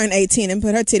Smith turn 18 and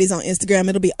put her titties on Instagram.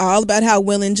 It'll be all about how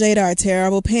Will and Jada are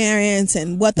terrible parents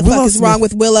and what the fuck is wrong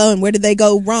with Willow and where did they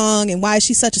go wrong and why is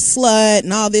she such a slut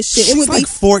and all this shit.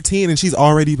 She's 14 and she's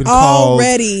already been called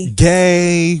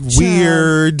gay,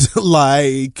 weird, ugly,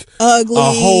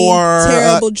 a whore,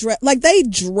 terrible. They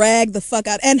drag the fuck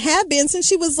out and have been since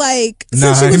she was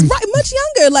since she was much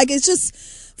younger. It's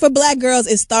just. For black girls,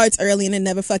 it starts early and it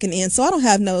never fucking ends. So I don't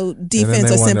have no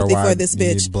defense or sympathy for this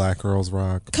bitch. Need Black Girls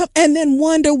Rock. And then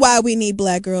wonder why we need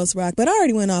Black Girls Rock. But I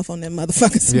already went off on them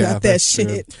motherfuckers about that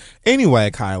shit. True. Anyway,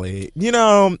 Kylie,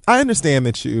 I understand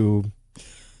that you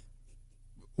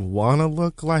want to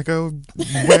look like a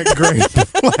wet grape.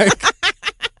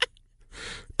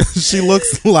 She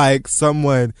looks like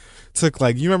someone took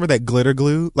you remember that glitter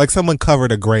glue? Someone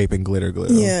covered a grape in glitter glue.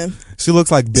 Yeah. She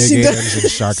looks like Big Ange in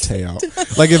Shark Tale.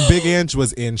 If Big Ange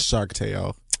was in Shark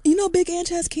Tale. Big Ange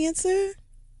has cancer?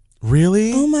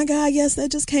 Really? Oh my God, yes,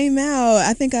 that just came out.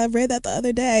 I think I read that the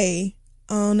other day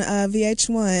on a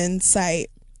VH1 site.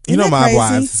 Isn't My crazy?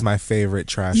 Wives is my favorite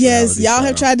trash. Yes, y'all show.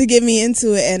 have tried to get me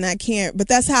into it and I can't. But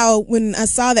that's how, when I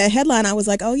saw that headline, I was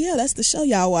like, oh yeah, that's the show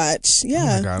y'all watch. Yeah,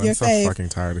 oh my God, your I'm so fave. fucking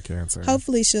tired of cancer.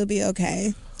 Hopefully she'll be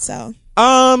okay. So.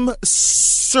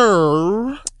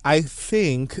 Sir, I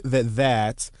think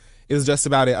that is just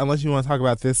about it. Unless you want to talk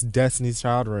about this Destiny's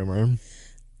Child rumor.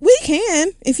 We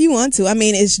can, if you want to. I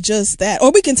mean, it's just that.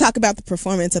 Or we can talk about the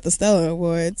performance at the Stellar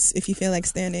Awards, if you feel like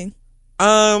standing.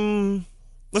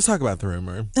 Let's talk about the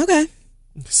rumor. Okay.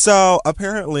 So,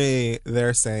 apparently,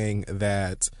 they're saying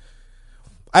that...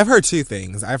 I've heard two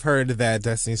things. I've heard that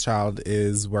Destiny's Child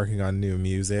is working on new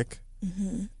music.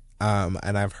 Mm-hmm.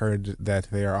 And I've heard that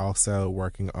they are also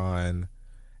working on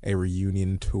a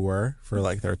reunion tour for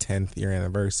their 10th year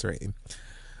anniversary.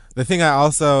 The thing I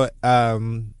also...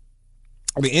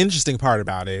 the interesting part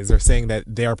about it is they're saying that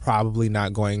they're probably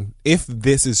not going... If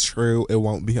this is true, it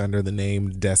won't be under the name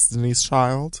Destiny's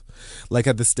Child.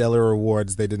 At the Stellar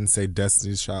Awards, they didn't say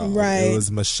Destiny's Child. Right. It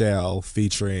was Michelle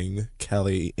featuring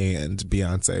Kelly and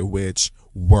Beyonce, which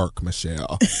work,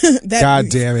 Michelle. That- God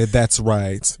damn it, that's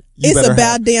right. You It's better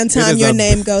about damn time your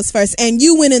name goes first. And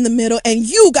you went in the middle and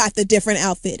you got the different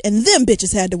outfit. And them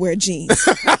bitches had to wear jeans.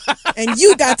 And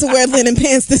you got to wear linen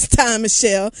pants this time,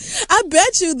 Michelle. I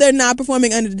bet you they're not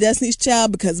performing under the Destiny's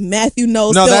Child because Matthew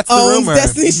Knowles still owns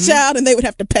Destiny's Child and they would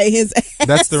have to pay his ass.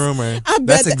 That's the rumor. I bet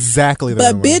That's exactly the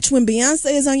rumor. But bitch, when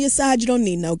Beyonce is on your side, you don't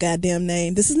need no goddamn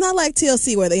name. This is not like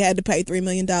TLC where they had to pay $3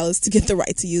 million to get the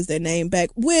right to use their name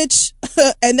back, which,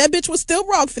 and that bitch was still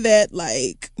wrong for that.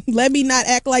 Like, let me not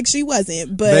act like she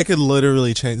wasn't. But they could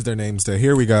literally change their names to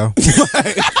 "Here we go,"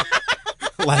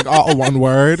 like all one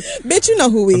word. Bitch, you know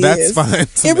who he That's is. fine.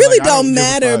 It really Like, I don't don't give a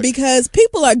matter fuck. because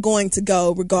people are going to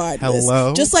go regardless.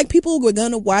 Hello? Just like people were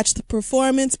going to watch the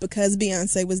performance because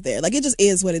Beyonce was there. Like, it just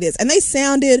is what it is. And they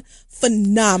sounded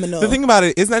phenomenal. The thing about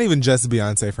it, it's not even just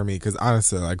Beyonce for me, because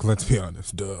honestly, like, let's be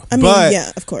honest, duh. I mean, but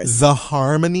yeah, of course. the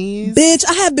harmonies. Bitch,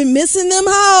 I have been missing them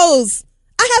hoes.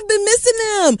 I have been missing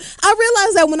them. I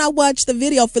realized that when I watched the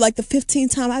video for like the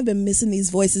 15th time, I've been missing these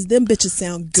voices. Them bitches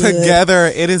sound good. Together,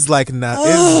 it is like not.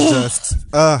 It's just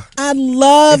I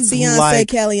love It's Beyonce, like-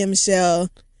 Kelly, and Michelle.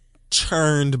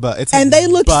 churned, but it's And like they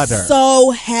look butter. so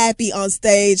happy on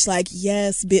stage. Like,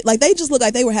 yes, bitch. Like, they just look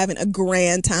like they were having a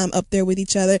grand time up there with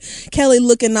each other. Kelly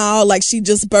looking all like she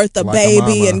just birthed a Like a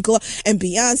baby, mama. and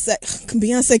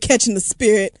Beyonce catching the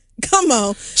spirit. Come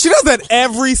on. She does that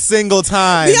every single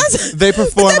time Beyonce, they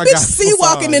perform but that a bitch gospel sea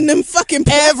walking song. in them fucking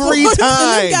Every platforms and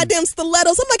time. them goddamn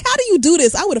stilettos. I'm like, how do you do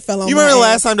this? I would have fell on You my remember the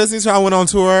ass. last time Destiny's Child went on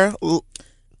tour?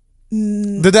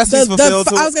 The Destiny's Fulfilled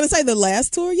tour? I was gonna say the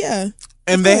last tour, yeah.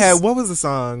 And they had, what was the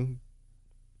song?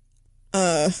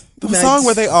 The Nice. song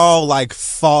where they all like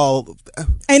fall.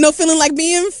 Ain't no feeling like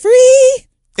being free.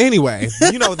 Anyway,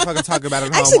 you know what the fuck I'm talking about at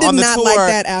home. I actually did on the not tour, like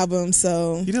that album,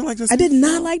 so You didn't like this? I did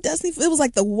not like Destiny. It was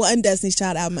like the one Destiny's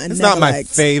Child album I It's never not my liked.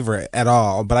 favorite at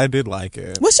all, but I did like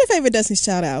it. What's your favorite Destiny's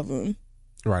Child album?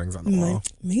 Writings on the Wall.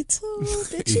 Me too.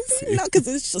 Bitch, you Easy. know, because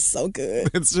it's just so good.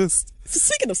 It's just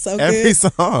Speaking of so every good,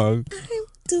 song. I'm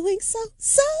doing so.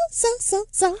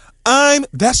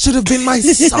 That should have been my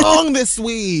song this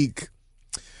week.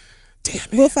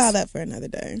 We'll file that for another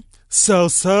day. So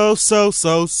good.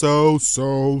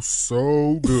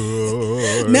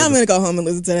 Now I'm gonna go home and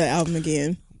listen to that album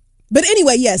again. But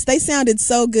anyway, yes, they sounded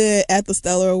so good at the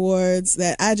Stellar Awards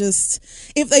that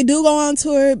if they do go on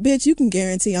tour, bitch, you can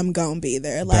guarantee I'm gonna be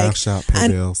there. Thou Like, shalt pay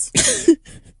bills.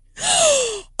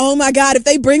 oh my God, if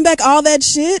they bring back all that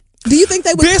shit, do you think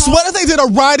they would? Bitch, what if they did a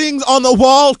Writings on the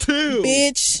Wall too?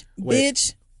 Bitch, Wait.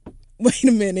 bitch. Wait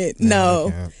a minute.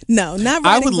 No, not.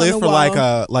 I would Writings on live the for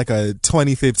Wall. like a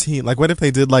 2015. Like, what if they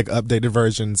did like updated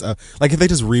versions of, like, if they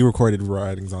just re-recorded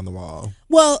Writings on the Wall?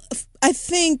 Well, I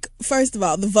think, first of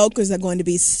all, the vocals are going to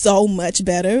be so much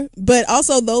better. But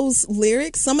also those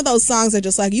lyrics, some of those songs are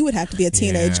just like, you would have to be a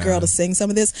teenage Yeah. girl to sing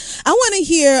some of this. I want to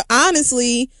hear,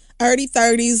 honestly, early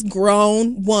 30s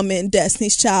grown woman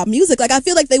Destiny's Child music. Like, I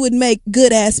feel like they would make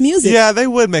good ass music. Yeah, they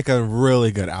would make a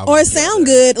really good album. Or sound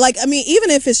good. Like, I mean, even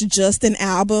if it's just an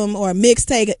album or a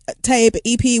mixtape,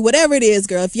 EP, whatever it is,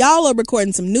 girl, if y'all are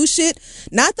recording some new shit,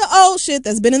 not the old shit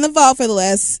that's been in the vault for the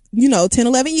last, 10,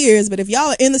 11 years, but if y'all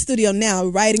are in the studio now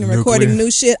writing and recording Nuclear. new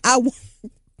shit,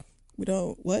 we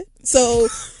don't, what? So,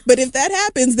 but if that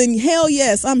happens, then hell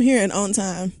yes, I'm hearing On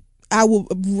Time. I will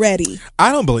ready.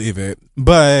 I don't believe it,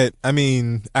 but I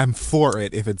mean, I'm for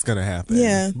it if it's gonna happen.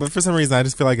 Yeah. But for some reason, I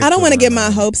just feel like it's I don't want to slipping get my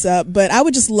around. hopes up, but I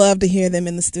would just love to hear them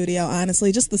in the studio,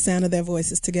 honestly. Just the sound of their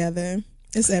voices together.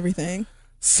 It's everything.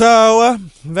 So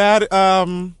that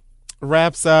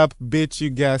wraps up Bitch You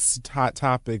Guessed Hot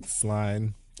Topics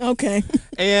line. Okay.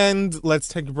 And let's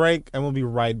take a break and we'll be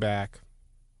right back.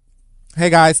 Hey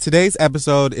guys, today's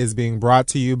episode is being brought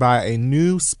to you by a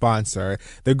new sponsor,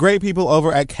 the great people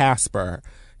over at Casper.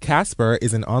 Casper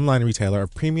is an online retailer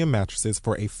of premium mattresses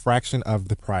for a fraction of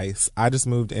the price. I just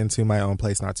moved into my own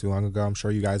place not too long ago, I'm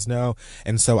sure you guys know.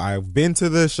 And so I've been to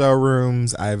the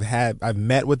showrooms, I've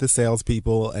met with the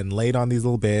salespeople and laid on these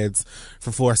little beds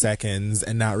for 4 seconds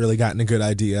and not really gotten a good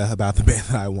idea about the bed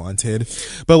that I wanted.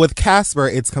 But with Casper,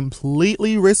 it's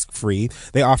completely risk-free.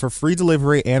 They offer free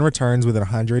delivery and returns within a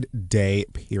 100-day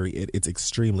period. It's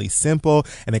extremely simple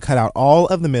and they cut out all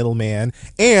of the middleman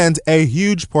and a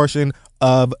huge portion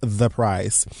of the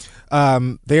price.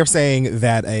 They are saying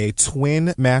that a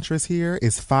twin mattress here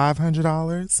is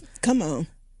 $500. Come on.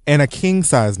 And a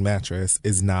king-size mattress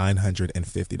is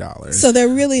 $950. So they're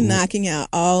really knocking out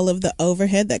all of the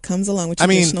overhead that comes along with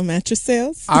traditional mattress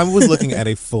sales. I was looking at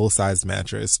a full-size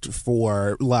mattress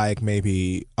for like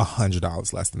maybe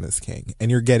 $100 less than this king. And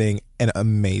you're getting an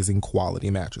amazing quality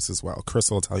mattress as well.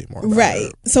 Crystal will tell you more about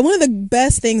it. So one of the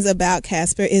best things about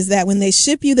Casper is that when they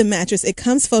ship you the mattress, it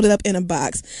comes folded up in a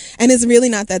box. And it's really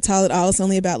not that tall at all. It's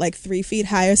only about like 3 feet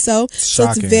high or so. So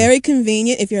it's very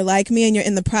convenient if you're like me and you're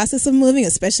in the process of moving,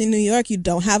 especially in New York. You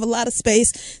don't have a lot of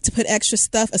space to put extra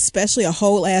stuff, especially a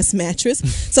whole ass mattress.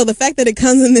 So the fact that it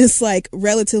comes in this like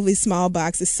relatively small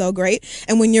box is so great.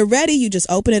 And when you're ready, you just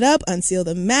open it up, unseal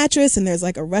the mattress, and there's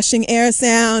like a rushing air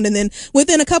sound. And then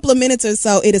within a couple of minutes or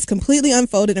so, it is completely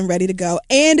unfolded and ready to go.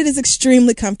 And it is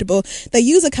extremely comfortable. They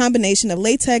use a combination of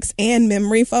latex and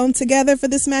memory foam together for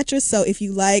this mattress. So if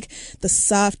you like the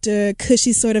softer,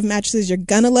 cushy sort of mattresses, you're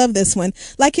gonna love this one.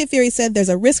 Like Kid Fury said, there's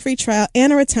a risk-free trial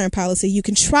and a return policy. You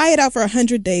can try it out for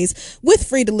 100 days with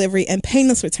free delivery and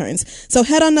painless returns. So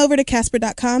head on over to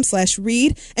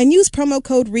Casper.com/read and use promo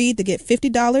code READ to get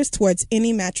 $50 towards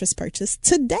any mattress purchase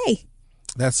today.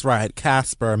 That's right.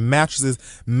 Casper, mattresses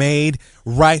made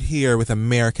right here with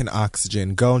American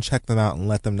Oxygen. Go and check them out and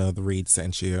let them know the Read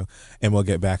sent you. And we'll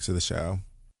get back to the show.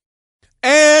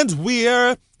 And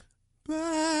we're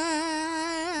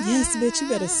back. Yes, bitch, you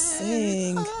better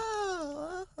sing.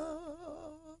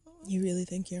 You really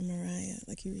think you're Mariah,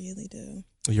 like you really do.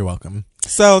 You're welcome.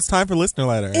 So it's time for listener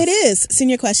letters. It is. Send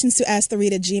your questions to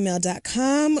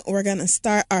asktheread@gmail.com. We're going to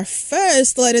start our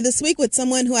first letter this week with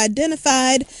someone who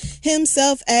identified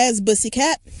himself as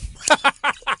Pussycat.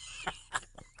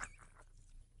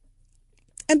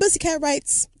 And Pussycat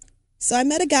writes, so I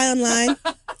met a guy online.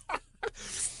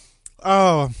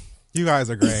 Oh, you guys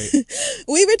are great.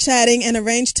 We were chatting and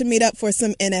arranged to meet up for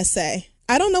some NSA.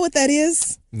 I don't know what that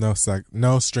is. No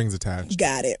strings attached.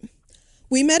 Got it.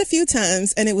 We met a few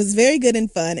times and it was very good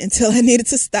and fun until I needed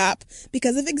to stop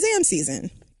because of exam season.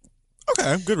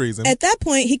 Okay, good reason. At that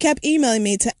point, he kept emailing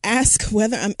me to ask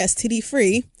whether I'm STD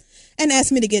free and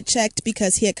asked me to get checked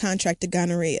because he had contracted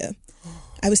gonorrhea.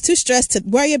 I was too stressed to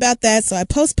worry about that, so I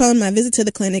postponed my visit to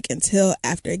the clinic until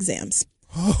after exams.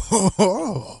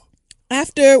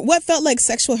 After what felt like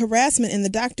sexual harassment in the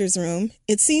doctor's room,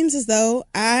 it seems as though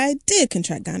I did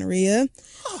contract gonorrhea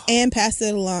and passed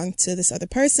it along to this other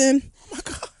person. Oh my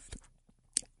God.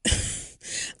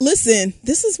 Listen,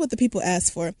 this is what the people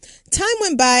asked for. Time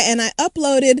went by and I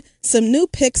uploaded some new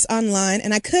pics online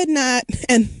and I could not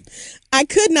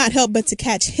help but to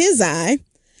catch his eye.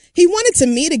 He wanted to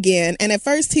meet again and at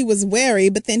first he was wary,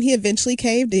 but then he eventually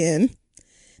caved in.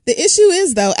 The issue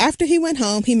is, though, after he went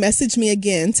home, he messaged me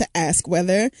again to ask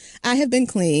whether I have been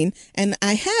clean, and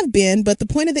I have been, but the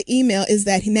point of the email is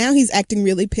that now he's acting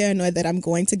really paranoid that I'm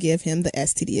going to give him the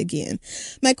STD again.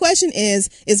 My question is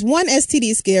one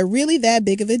STD scare really that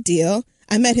big of a deal?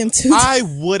 I met him I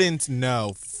wouldn't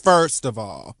know, first of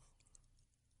all.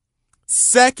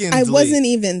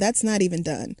 Secondly, that's not even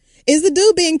done. Is the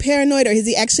dude being paranoid or is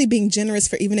he actually being generous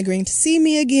for even agreeing to see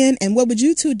me again? And what would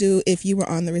you two do if you were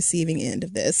on the receiving end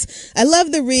of this? I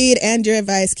love the read and your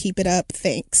advice. Keep it up.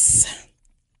 Thanks.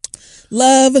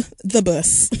 Love the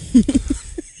bus.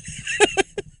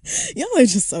 Y'all are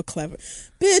just so clever.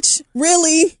 Bitch,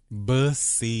 really?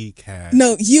 Pussycat.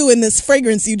 No, you and this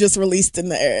fragrance you just released in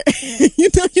the air. You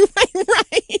know you ain't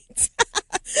right.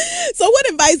 So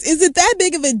what advice? Is it that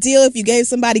big of a deal if you gave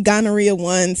somebody gonorrhea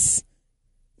once?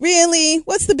 Really?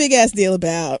 What's the big ass deal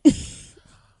about?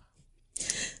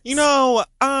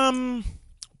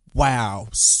 Wow.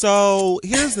 So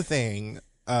here's the thing,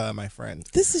 my friend.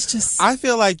 This is just... I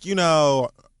feel like,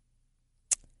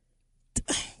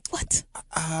 What?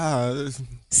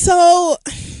 So...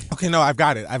 Okay, no, I've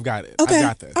got it. Okay. I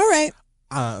got this. All right.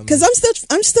 Because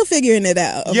I'm still figuring it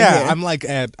out. Over here.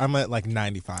 I'm at like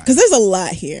 95. Because there's a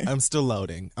lot here. I'm still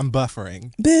loading. I'm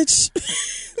buffering. Bitch.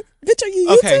 Bitch, are you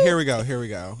Okay, YouTube? here we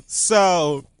go.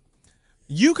 So,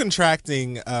 you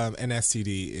contracting an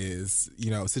STD is,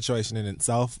 a situation in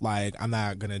itself. Like, I'm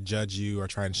not going to judge you or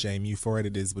try and shame you for it.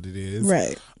 It is what it is.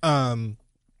 Right. I'm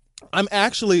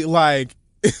actually like,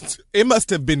 it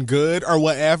must have been good or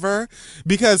whatever.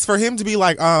 Because for him to be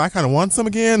like, I kind of want some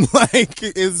again, like,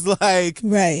 is like...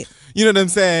 Right. You know what I'm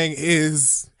saying?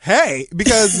 Is... Hey,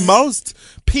 because most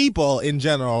people in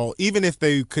general, even if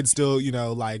they could still,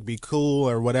 like be cool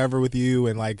or whatever with you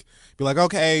and like be like,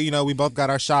 okay, we both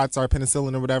got our shots, our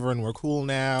penicillin or whatever, and we're cool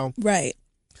now. Right.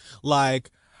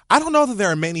 Like, I don't know that there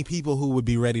are many people who would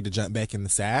be ready to jump back in the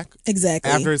sack.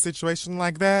 Exactly. After a situation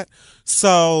like that.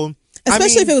 So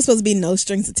Especially if it was supposed to be no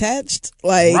strings attached.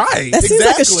 Like, right, that seems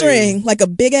like a exactly. string. Like a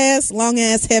big ass, long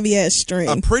ass, heavy ass string.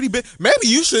 A pretty big. Maybe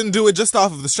you shouldn't do it just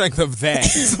off of the strength of that.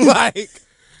 Like,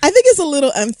 I think it's a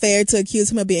little unfair to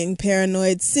accuse him of being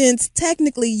paranoid since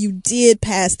technically you did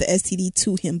pass the STD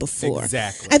to him before.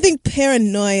 Exactly. I think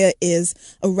paranoia is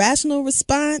a rational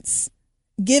response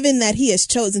given that he has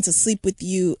chosen to sleep with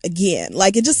you again.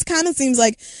 Like, it just kind of seems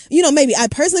like, maybe I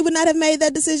personally would not have made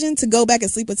that decision to go back and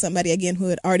sleep with somebody again who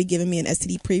had already given me an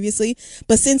STD previously.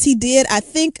 But since he did, I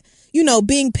think,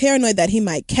 being paranoid that he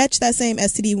might catch that same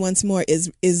STD once more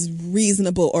is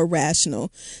reasonable or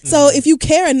rational. So if you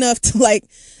care enough to, like,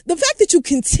 the fact that you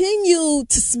continue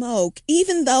to smoke,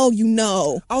 even though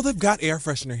oh, they've got air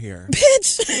freshener here.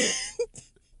 bitch,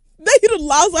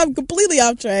 I'm completely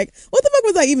off track. What the fuck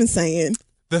was I even saying?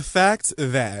 The fact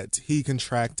that he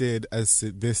contracted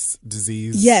this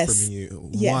disease from you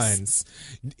once,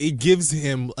 it gives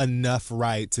him enough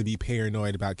right to be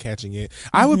paranoid about catching it.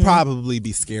 I would probably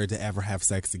be scared to ever have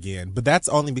sex again, but that's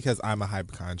only because I'm a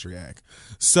hypochondriac.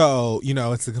 So,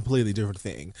 it's a completely different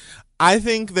thing. I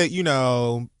think that,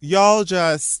 y'all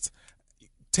just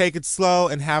take it slow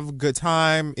and have a good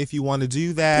time if you want to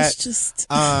do that. It's just...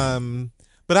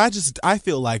 But I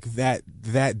feel like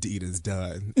that deed is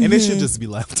done, and it should just be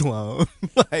left alone.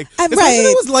 Like, especially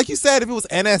if it was, like you said, if it was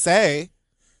NSA,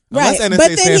 right? NSA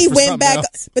but then he went back.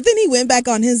 Else. But then he went back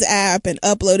on his app and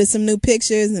uploaded some new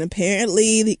pictures, and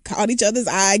apparently they caught each other's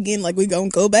eye again. Like, we gonna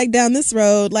go back down this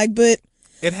road. Like, but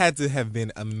it had to have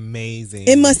been amazing.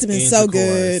 It must have been so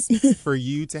good for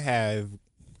you to have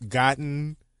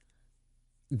gotten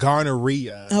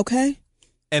gonorrhea. Okay.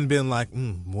 And been like,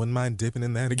 wouldn't mind dipping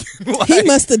in that again. Like, he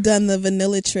must have done the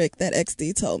vanilla trick that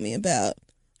XD told me about,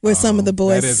 where some of the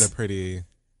boys that is a pretty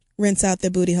rinse out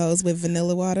their booty holes with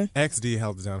vanilla water. XD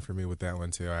held it down for me with that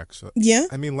one too, actually. Yeah?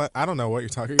 I mean, I don't know what you're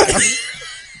talking about.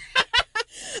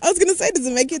 I was going to say, does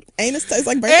it make your anus taste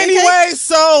like birthday anyway, cake?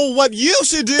 So what you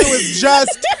should do is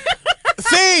just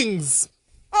things.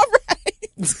 All right.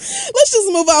 Let's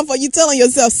just move on for you telling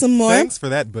yourself some more. Thanks for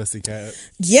that, pussycat.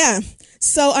 Yeah.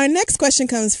 So our next question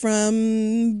comes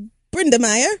from Brenda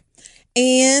Meyer,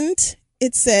 and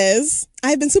it says,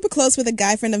 I've been super close with a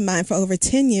guy friend of mine for over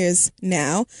 10 years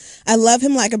now. I love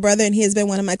him like a brother, and he has been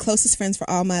one of my closest friends for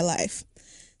all my life.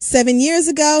 7 years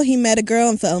ago, he met a girl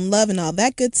and fell in love and all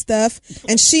that good stuff,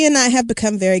 and she and I have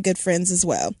become very good friends as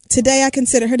well. Today, I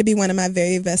consider her to be one of my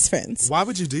very best friends. Why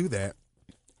would you do that?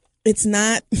 It's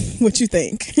not what you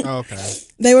think. Okay.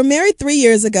 They were married 3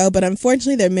 years ago, but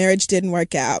unfortunately their marriage didn't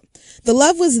work out. The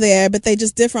love was there, but they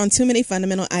just differ on too many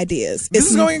fundamental ideas. This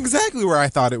is going exactly where I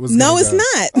thought it was No, going it's to go.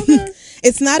 not. Okay.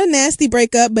 It's not a nasty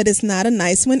breakup, but it's not a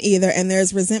nice one either, and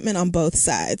there's resentment on both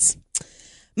sides.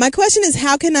 My question is,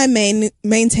 how can I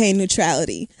maintain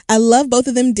neutrality? I love both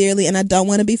of them dearly, and I don't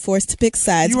want to be forced to pick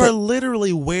sides. You are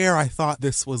literally where I thought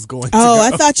this was going to go. Oh,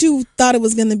 I thought you thought it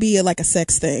was going to be like a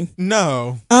sex thing.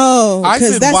 No. Oh. I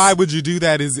said, why would you do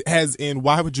that as in,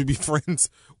 why would you be friends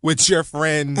with your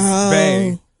friend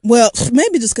Bae? Well,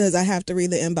 maybe just because I have to read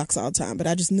the inbox all the time, but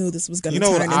I just knew this was going to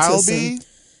turn into some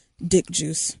dick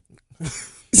juice.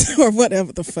 Or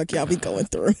whatever the fuck y'all be going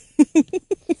through.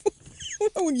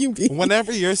 What would you be?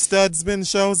 Whenever your stud's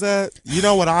shows up, you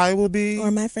know what I will be? Or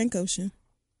my Frank Ocean.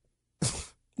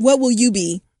 What will you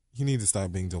be? You need to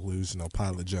stop being delusional,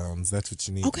 Pilot Jones. That's what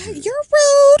you need. Okay, you're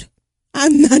rude.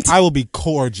 I'm not. I will be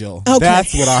cordial. Okay.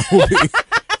 That's what I will be.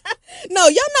 No,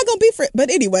 y'all not going to be friends.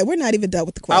 But anyway, we're not even done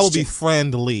with the question. I will be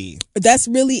friendly. That's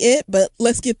really it, but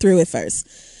let's get through it first.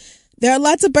 There are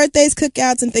lots of birthdays,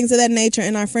 cookouts, and things of that nature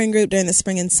in our friend group during the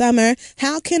spring and summer.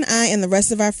 How can I and the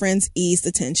rest of our friends ease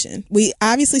the tension? We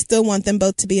obviously still want them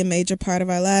both to be a major part of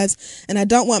our lives, and I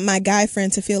don't want my guy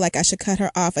friend to feel like I should cut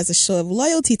her off as a show of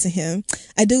loyalty to him.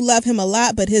 I do love him a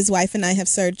lot, but his wife and I have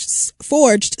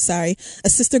forged a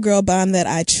sister-girl bond that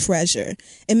I treasure.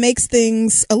 It makes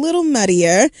things a little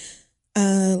muddier.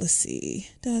 Let's see.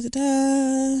 None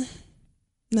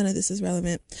of this is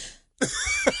relevant.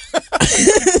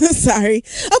 Sorry.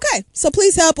 Okay, so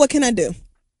please help. What can I do?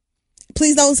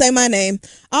 Please don't say my name.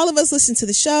 All of us listen to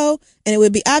the show, and it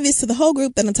would be obvious to the whole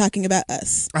group that I'm talking about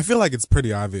us. I feel like it's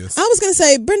pretty obvious. I was going to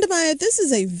say, Brenda Meyer, this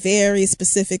is a very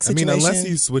specific situation. I mean, unless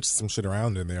you switched some shit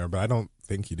around in there, but I don't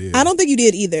think you did. I don't think you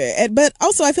did either. But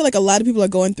also, I feel like a lot of people are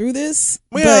going through this.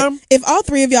 Yeah. But if all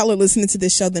three of y'all are listening to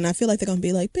this show, then I feel like they're going to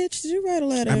be like, bitch, did you write a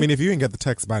letter? I mean, if you didn't get the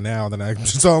text by now, then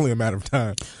it's only a matter of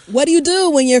time. What do you do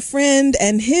when your friend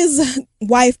and his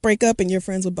wife break up and you're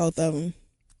friends with both of them?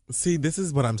 See, this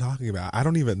is what I'm talking about. I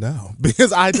don't even know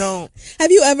because I don't.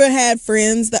 Have you ever had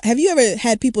friends? Have you ever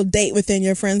had people date within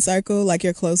your friend circle, like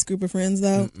your close group of friends,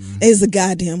 though? It's the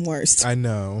goddamn worst. I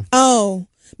know. Oh,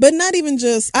 But not even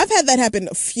just, I've had that happen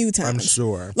a few times. I'm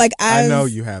sure. Like I know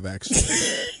you have, actually.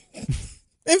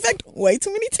 In fact, way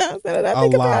too many times now that I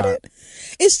think about it.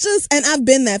 It's just, and I've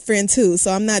been that friend too,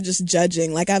 so I'm not just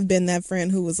judging. Like, I've been that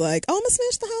friend who was like, oh, I'm gonna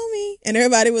smash the homie. And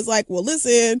everybody was like, well,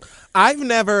 listen. I've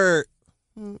never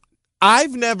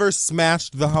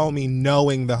smashed the homie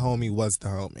knowing the homie was the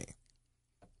homie.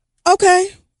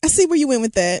 Okay. I see where you went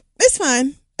with that. It's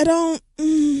fine. I don't.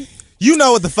 You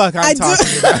know what the fuck I'm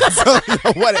talking about. So,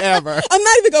 whatever. I'm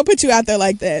not even gonna put you out there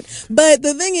like that. But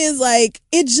the thing is, like,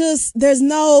 it just,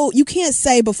 you can't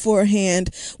say beforehand,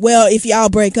 well, if y'all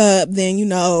break up, then,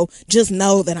 just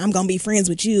know that I'm gonna be friends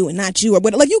with you and not you, or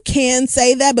what. Like, you can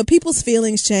say that, but people's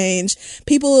feelings change.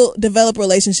 People develop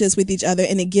relationships with each other,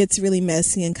 and it gets really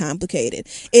messy and complicated.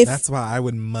 That's why I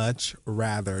would much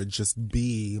rather just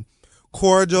be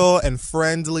cordial and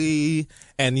friendly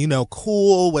and,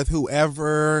 cool with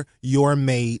whoever your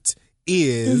mate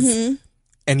is. Mm-hmm.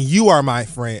 And you are my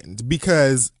friend,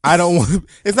 because I don't want,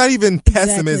 it's not even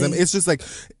pessimism. Exactly. It's just like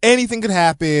anything could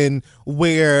happen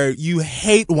where you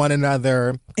hate one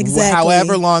another, exactly,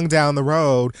 however long down the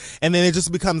road. And then it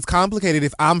just becomes complicated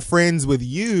if I'm friends with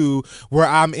you, where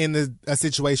I'm in a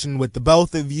situation with the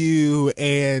both of you.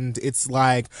 And it's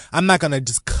like, I'm not going to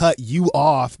just cut you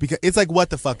off, because it's like, what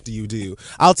the fuck do you do?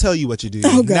 I'll tell you what you do.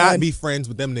 Oh, God. Not be friends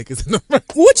with them niggas.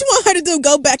 What you want her to do?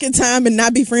 Go back in time and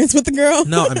not be friends with the girl?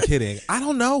 No, I'm kidding. I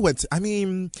don't know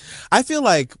I feel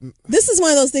like this is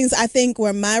one of those things, I think,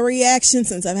 where my reaction,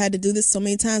 since I've had to do this so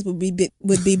many times, would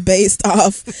be based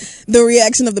off the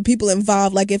reaction of the people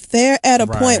involved. Like, if they're at a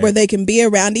point where they can be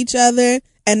around each other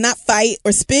and not fight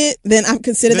or spit, then I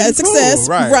consider that a success.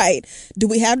 Cool, right. Do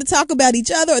we have to talk about each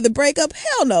other or the breakup?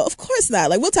 Hell no, of course not.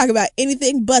 Like, we'll talk about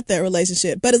anything but their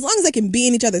relationship. But as long as they can be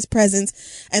in each other's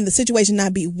presence and the situation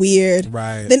not be weird,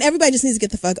 then everybody just needs to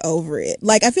get the fuck over it.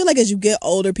 Like, I feel like as you get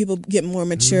older, people get more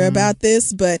mature about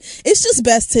this, but it's just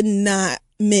best to not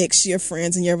mix your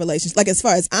friends and your relationships. Like, as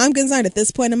far as I'm concerned, at this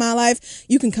point in my life,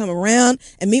 you can come around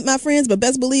and meet my friends, but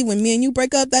best believe when me and you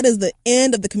break up, that is the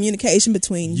end of the communication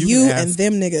between you and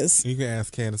them niggas. You can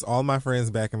ask Candace. All my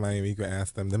friends back in Miami, you can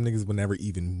ask them. Them niggas would never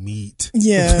even meet.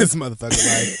 Yeah. This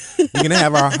motherfucker. Like, we're gonna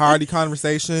have our hearty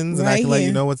conversations, and I can let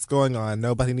you know what's going on.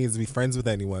 Nobody needs to be friends with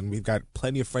anyone. We've got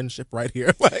plenty of friendship right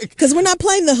here. Like, because we're not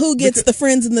playing the who gets the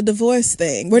friends in the divorce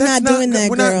thing. We're not doing that,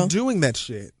 girl. We're not doing that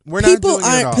shit. People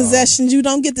aren't possessions. You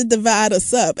don't get to divide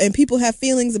us up, and people have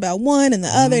feelings about one and the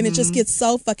other, and it just gets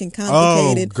so fucking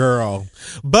complicated. Oh, girl.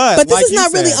 But this is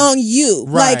not really on you.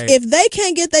 Right. Like, if they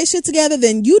can't get their shit together,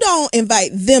 then you don't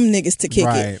invite them niggas to kick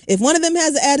it. If one of them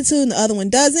has an attitude and the other one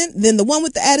doesn't, then the one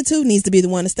with the attitude needs to be the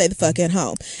one to stay the fuck at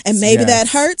home. And maybe that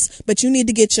hurts, but you need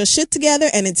to get your shit together,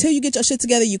 and until you get your shit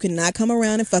together, you cannot come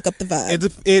around and fuck up the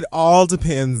vibe. It all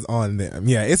depends on them.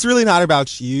 Yeah, it's really not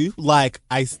about you. Like,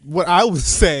 what I was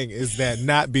saying is that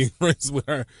not being friends with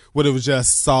her would have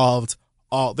just solved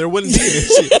all. There wouldn't be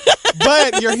this shit.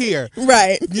 But you're here.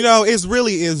 Right. It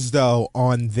really is, though,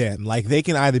 on them. Like, they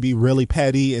can either be really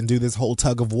petty and do this whole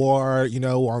tug of war,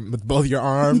 with both your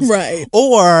arms. Right.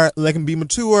 Or they can be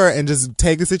mature and just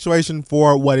take the situation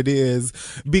for what it is.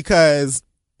 Because,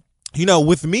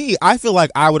 with me, I feel like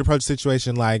I would approach the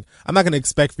situation like, I'm not going to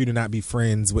expect for you to not be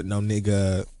friends with no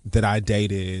nigga that I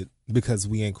dated because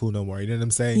we ain't cool no more. You know what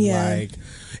I'm saying? Yeah. Like,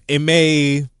 it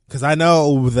may, because I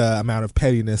know the amount of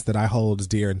pettiness that I hold is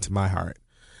dear into my heart.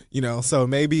 So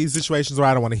maybe situations where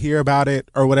I don't want to hear about it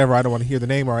or whatever. I don't want to hear the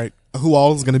name or who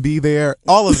all is going to be there.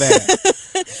 All of that.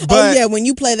 But when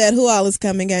you play that who all is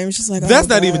coming game, it's just like, that's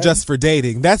not even just for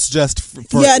dating. That's just for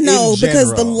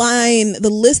because the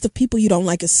list of people you don't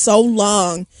like is so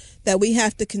long that we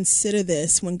have to consider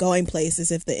this when going places.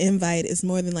 If the invite is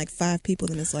more than like 5 people,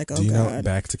 then it's like, oh, God.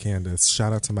 Back to Candace.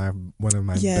 Shout out to one of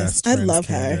my best friends, I love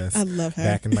Candace, her. I love her.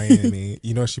 Back in Miami.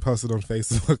 She posted on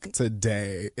Facebook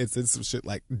today. It's some shit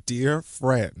like, dear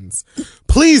friends,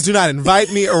 please do not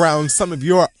invite me around some of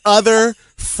your other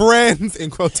friends,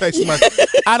 in quotation marks.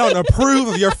 I don't approve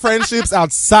of your friendships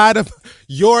outside of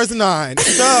yours and mine.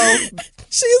 So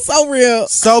she is so real.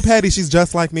 So petty. She's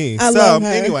just like me. I love her.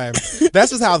 Anyway,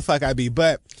 that's just how the fuck I be.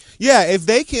 But yeah, if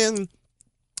they can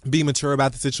be mature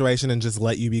about the situation and just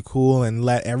let you be cool and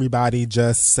let everybody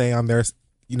just stay on their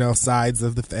sides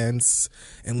of the fence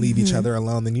and leave each other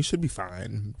alone, then you should be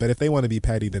fine. But if they want to be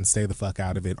petty, then stay the fuck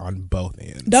out of it on both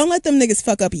ends. Don't let them niggas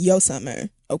fuck up your summer,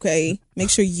 okay? Make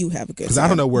sure you have a good time. Because I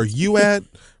don't know where you at,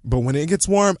 but when it gets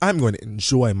warm, I'm going to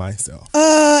enjoy myself.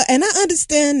 And I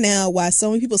understand now why so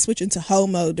many people switch into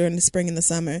homo during the spring and the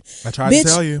summer. I tried to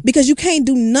tell you. Because you can't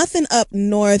do nothing up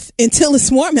north until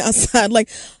it's warm outside. Like,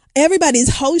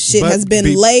 Everybody's whole shit But has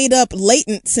been laid up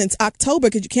latent since October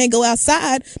because you can't go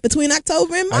outside between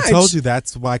October and March. I told you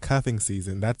that's why cuffing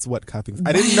season. That's what cuffing.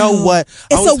 I didn't know what.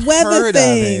 It's I a weather heard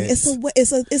thing. Of it.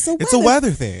 It's a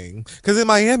weather thing. Because in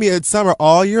Miami it's summer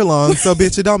all year long. So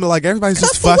bitch, it don't like everybody's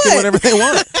just fucking whatever they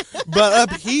want. But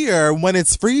up here, when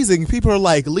it's freezing, people are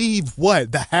like, leave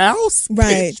what? The house?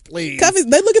 Right. Bitch, please. Cuffing,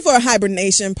 they're looking for a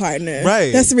hibernation partner.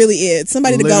 Right. That's really it.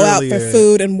 Somebody to go out for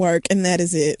food and work, and that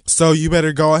is it. So you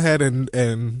better go ahead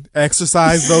and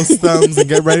exercise those thumbs and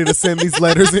get ready to send these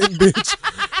letters in, bitch.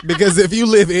 Because if you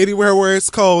live anywhere where it's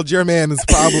cold, your man is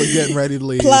probably getting ready to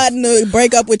leave. Plotting to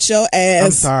break up with your ass.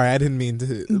 I'm sorry, I didn't mean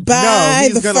to. By no,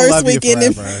 he's the gonna first love weekend.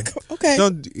 You forever.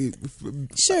 Okay.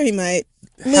 Sure, he might.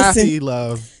 Listen, happy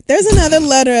love. There's another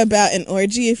letter about an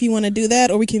orgy if you want to do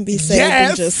that, or we can be safe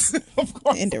and just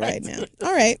end it right now.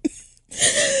 All right.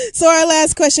 So our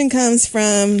last question comes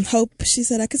from Hope. She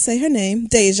said I could say her name,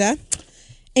 Deja.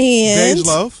 And Dej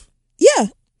Loaf? Yeah.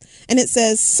 And it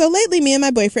says, so lately me and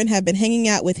my boyfriend have been hanging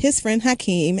out with his friend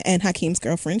Hakeem and Hakeem's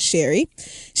girlfriend Sherry.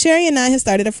 Sherry and I have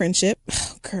started a friendship.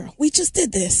 Oh, girl, we just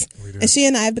did this. And she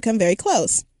and I have become very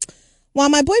close. While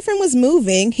my boyfriend was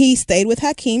moving, he stayed with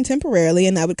Hakeem temporarily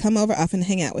and I would come over often to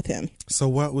hang out with him. So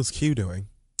what was Q doing?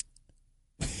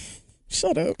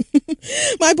 Shut up.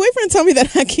 My boyfriend told me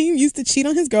that Hakeem used to cheat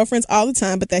on his girlfriends all the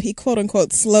time, but that he quote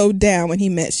unquote slowed down when he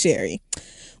met Sherry.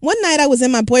 One night I was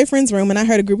in my boyfriend's room and I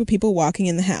heard a group of people walking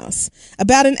in the house.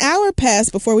 About an hour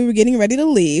passed before we were getting ready to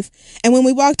leave, and when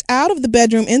we walked out of the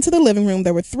bedroom into the living room,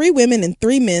 there were 3 women and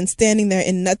 3 men standing there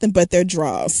in nothing but their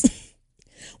drawers.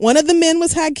 One of the men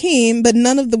was Hakeem, but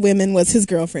none of the women was his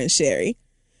girlfriend Sherry.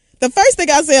 The first thing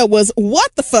I said was,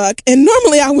 what the fuck? And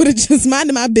normally I would have just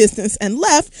minded my business and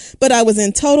left, but I was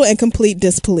in total and complete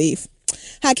disbelief.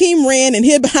 Hakeem ran and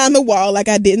hid behind the wall like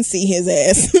I didn't see his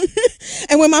ass.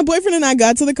 And when my boyfriend and I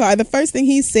got to the car, the first thing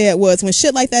he said was, when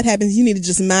shit like that happens, you need to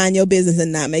just mind your business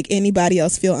and not make anybody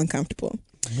else feel uncomfortable.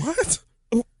 What?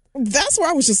 That's where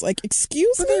I was just like,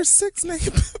 excuse me? There's 6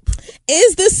 names.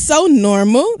 Is this so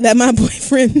normal that my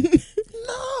boyfriend...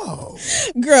 No.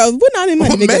 Girl, we're not even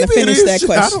going to finish that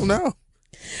question. I don't know.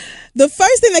 The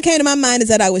first thing that came to my mind is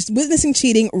that I was witnessing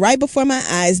cheating right before my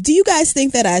eyes. Do you guys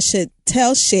think that I should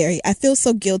tell Sherry? I feel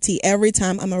so guilty every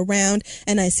time I'm around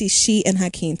and I see she and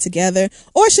Hakeem together.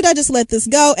 Or should I just let this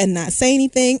go and not say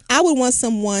anything? I would want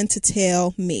someone to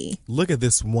tell me. Look at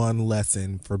this one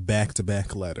lesson for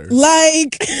back-to-back letters.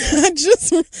 Like,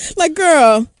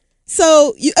 girl.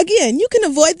 So, you can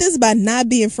avoid this by not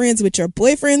being friends with your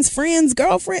boyfriend's friend's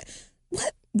girlfriend.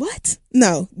 What?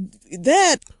 No,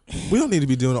 that... We don't need to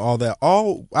be doing all that.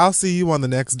 I'll see you on the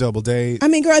next double date. I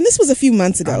mean, girl, and this was a few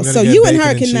months ago, so get you and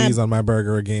bacon her cannot. Cheese on my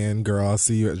burger again, girl. I'll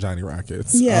see you at Johnny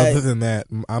Rockets. Yeah. Other than that,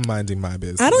 I'm minding my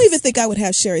business. I don't even think I would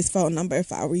have Sherry's phone number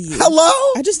if I were you.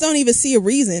 Hello? I just don't even see a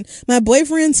reason. My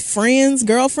boyfriend's friend's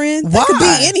girlfriend. That could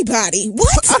be anybody.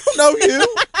 What? I don't know you.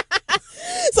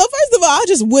 So first of all, I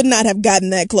just would not have gotten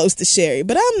that close to Sherry,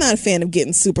 but I'm not a fan of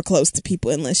getting super close to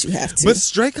people unless you have to. But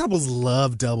straight couples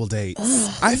love double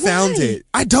dates. I found it.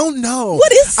 I don't know.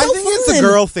 What is so I think fun? it's a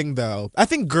girl thing, though. I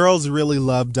think girls really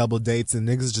love double dates and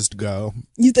niggas just go.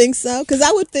 You think so? Because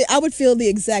I would feel the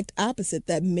exact opposite,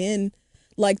 that men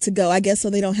like to go, I guess, so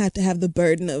they don't have to have the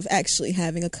burden of actually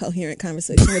having a coherent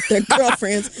conversation with their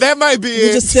girlfriends. That might be it.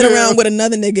 You just sit around with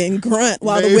another nigga and grunt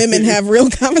while the women have real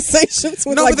conversations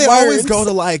with but they words. always go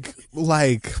to like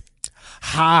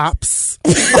hops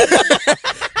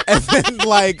and then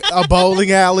like a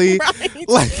bowling alley. Right.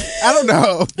 Like, I don't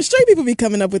know. Straight people be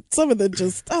coming up with some of the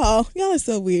just, oh, y'all are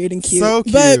so weird and cute. So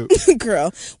cute. But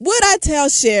girl, would I tell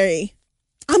Sherry?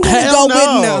 I'm gonna Hell go no.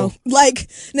 with no. Like,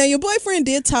 now your boyfriend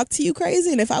did talk to you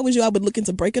crazy, and if I was you, I would look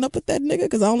into breaking up with that nigga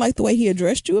because I don't like the way he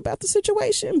addressed you about the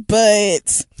situation.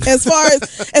 But as far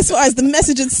as the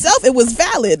message itself, it was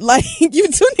valid. Like, you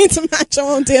do need to mind your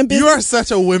own damn business. You are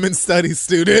such a women's studies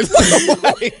student.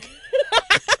 Like,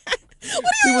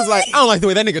 he was like, I don't like the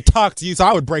way that nigga talked to you, so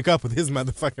I would break up with his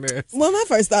motherfucking ass. Well, my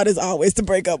first thought is always to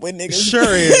break up with niggas.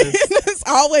 Sure is. It's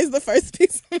always the first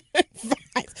piece of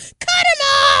advice. Cut him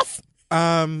off.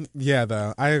 Yeah,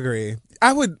 though, I agree.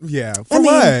 I would, yeah.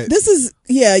 What? This is,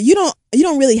 you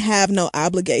don't really have no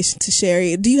obligation to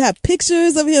Sherry. Do you have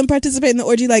pictures of him participating in the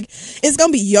orgy? Like, it's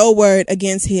gonna be your word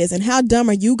against his, and how dumb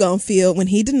are you gonna feel when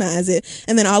he denies it,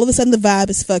 and then all of a sudden the vibe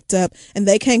is fucked up, and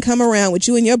they can't come around with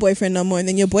you and your boyfriend no more, and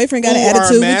then your boyfriend got an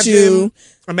attitude with you.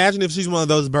 Imagine if she's one of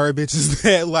those bird bitches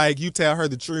that, like, you tell her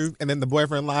the truth and then the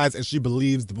boyfriend lies and she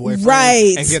believes the boyfriend.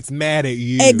 Right. And gets mad at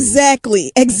you.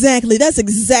 Exactly. That's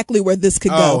exactly where this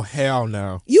could go. Oh, hell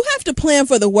no. You have have to plan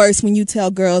for the worst when you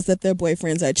tell girls that their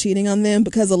boyfriends are cheating on them,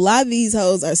 because a lot of these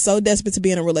hoes are so desperate to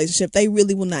be in a relationship, they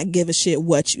really will not give a shit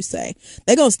what you say.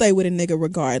 They're going to stay with a nigga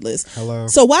regardless. Hello.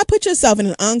 So why put yourself in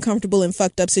an uncomfortable and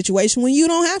fucked up situation when you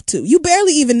don't have to? You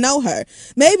barely even know her.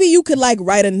 Maybe you could like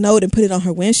write a note and put it on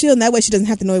her windshield, and that way she doesn't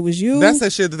have to know it was you. That's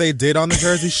that shit that they did on the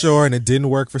Jersey Shore, and it didn't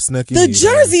work for Snooki. The either.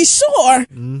 Jersey Shore?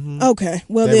 Mm-hmm. Okay.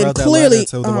 Well, they then wrote that clearly.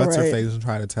 letter to the what's her face and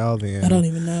trying to tell them. I don't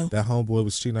even know. That homeboy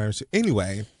was cheating on her.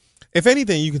 Anyway, if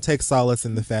anything, you can take solace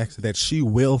in the fact that she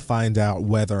will find out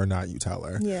whether or not you tell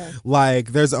her. Yeah.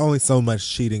 Like, there's only so much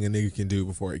cheating a nigga can do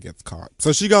before he gets caught.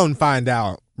 So she gonna find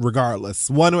out, regardless,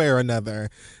 one way or another,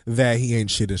 that he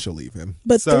ain't shit and she'll leave him.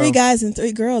 But so, 3 guys and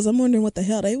 3 girls, I'm wondering what the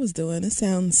hell they was doing. It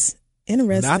sounds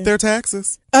interesting. not their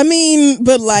taxes. I mean,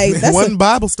 but like, that's one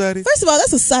Bible study. First of all,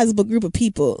 that's a sizable group of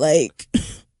people. Like,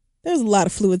 there's a lot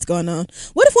of fluids going on.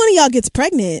 What if one of y'all gets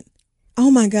pregnant? Oh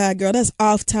my God, girl, that's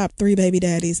off top 3 baby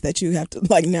daddies that you have to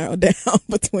like narrow down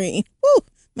between. Woo,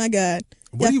 my God.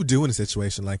 What do you do in a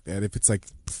situation like that if it's like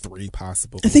 3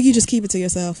 possible people? I think you just keep it to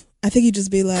yourself. I think you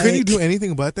just be like... Couldn't you do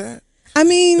anything but that? I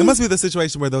mean... It must be the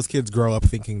situation where those kids grow up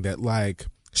thinking that like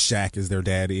Shaq is their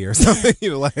daddy or something.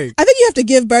 You know, like... I think you have to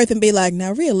give birth and be like,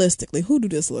 now realistically, who do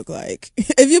this look like?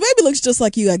 If your baby looks just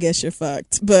like you, I guess you're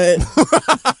fucked. But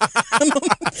I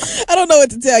don't know what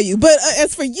to tell you. But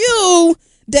as for you...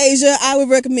 Deja, I would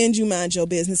recommend you mind your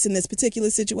business in this particular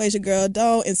situation, girl.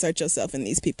 Don't insert yourself in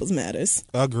these people's matters.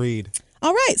 Agreed.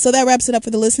 All right, so that wraps it up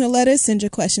for the listener letters. Send your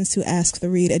questions to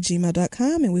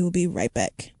asktheread@gmail.com, and we will be right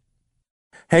back.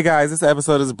 Hey guys, this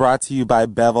episode is brought to you by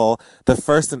Bevel, the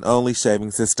first and only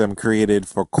shaving system created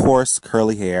for coarse,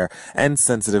 curly hair and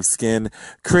sensitive skin.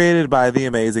 Created by the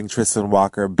amazing Tristan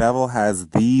Walker, Bevel has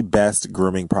the best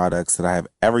grooming products that I have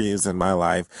ever used in my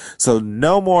life. So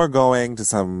no more going to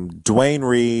some Dwayne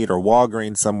Reed or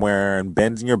Walgreens somewhere and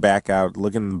bending your back out,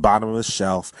 looking at the bottom of the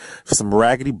shelf for some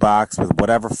raggedy box with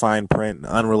whatever fine print and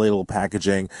unrelatable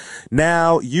packaging.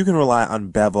 Now you can rely on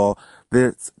Bevel.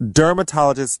 The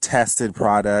dermatologist-tested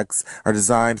products are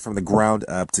designed from the ground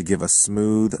up to give a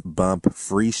smooth,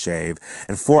 bump-free shave,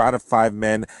 and 4 out of 5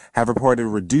 men have reported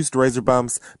reduced razor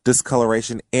bumps,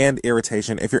 discoloration, and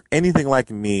irritation. If you're anything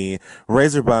like me,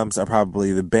 razor bumps are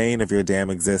probably the bane of your damn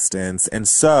existence, and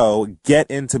so get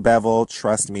into Bevel.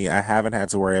 Trust me, I haven't had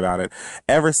to worry about it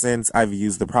ever since I've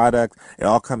used the product. It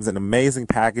all comes in amazing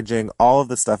packaging. All of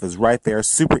the stuff is right there,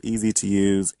 super easy to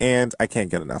use, and I can't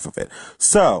get enough of it.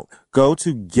 So, go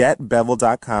to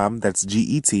getbevel.com, that's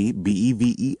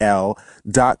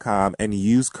GETBEVEL.com, and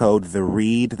use code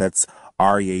THEREAD, that's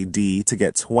READ, to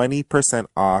get 20%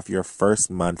 off your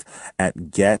first month at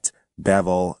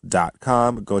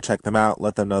getbevel.com. Go check them out,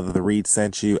 let them know that The Read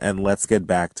sent you, and let's get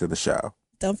back to the show.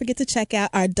 Don't forget to check out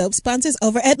our dope sponsors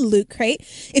over at Loot Crate.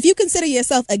 If you consider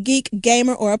yourself a geek,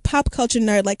 gamer, or a pop culture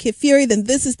nerd like Kid Fury, then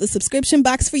this is the subscription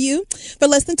box for you. For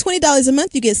less than $20 a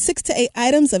month, you get 6 to 8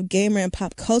 items of gamer and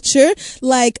pop culture,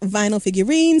 like vinyl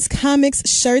figurines, comics,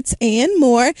 shirts, and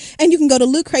more. And you can go to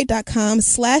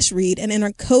lootcrate.com/read and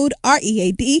enter code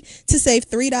READ to save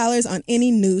 $3 on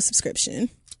any new subscription.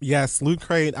 Yes, Loot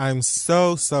Crate. I'm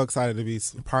so excited to be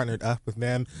partnered up with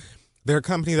them. They're a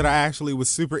company that I actually was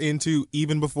super into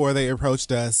even before they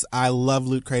approached us. I love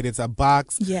Loot Crate. It's a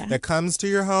box that comes to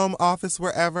your home, office,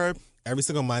 wherever, every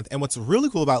single month. And what's really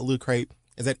cool about Loot Crate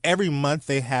is that every month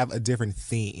they have a different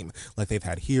theme. Like they've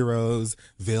had heroes,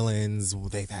 villains,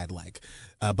 they've had like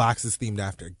boxes themed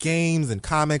after games and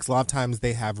comics. A lot of times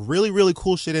they have really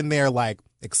cool shit in there, like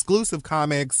exclusive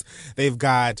comics. They've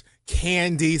got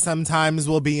candy sometimes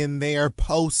will be in there,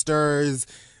 posters,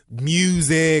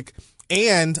 music.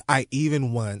 And I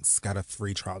even once got a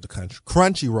free trial to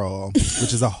Crunchyroll,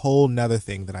 which is a whole nother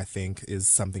thing that I think is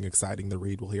something exciting the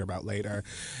Read will hear about later.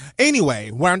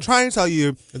 Anyway, what I'm trying to tell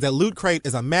you is that Loot Crate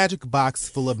is a magic box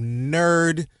full of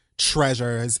nerd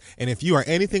treasures. And if you are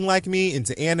anything like me,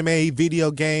 into anime,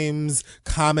 video games,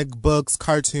 comic books,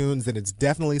 cartoons, then it's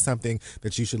definitely something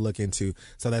that you should look into.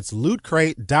 So that's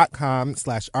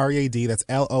lootcrate.com/READ. That's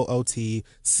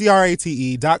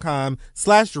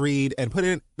LOOTCRATE.com/read, and put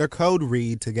in their code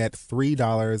READ to get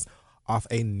 $3 off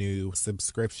a new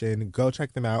subscription. Go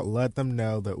check them out. Let them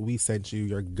know that we sent you.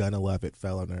 You're gonna love it,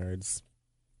 fellow nerds.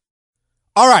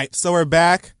 All right, so we're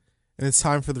back. And it's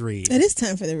time for the Read. It is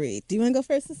time for the Read. Do you want to go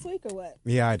first this week or what?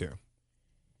 Yeah, I do.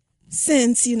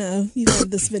 Since, you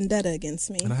have this vendetta against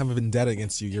me. I don't have a vendetta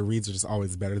against you. Your reads are just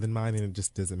always better than mine, and it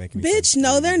just doesn't make any sense. Bitch,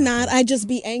 no, they're not. I just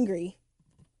be angry.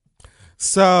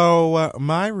 So,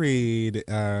 my read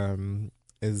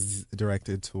is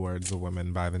directed towards a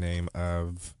woman by the name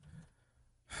of...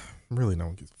 Really, no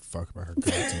one gives a fuck about her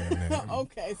goddamn name.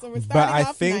 Okay, so we're starting But I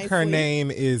off think her nicely.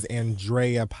 name is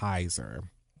Andrea Pizer.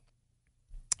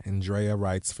 Andrea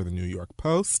writes for the New York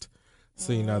Post,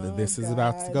 so you know that this is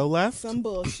about to go left. Some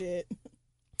bullshit.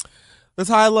 The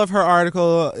title of her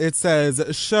article, it says,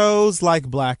 "Shows like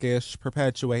Blackish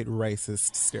perpetuate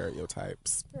racist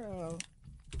stereotypes." Girl,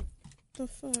 the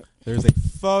fuck? There's a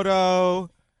photo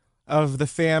of the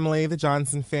family, the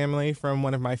Johnson family, from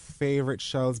one of my favorite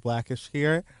shows, Blackish,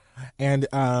 here. And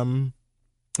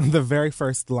the very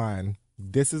first line,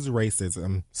 "This is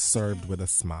racism served with a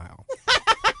smile."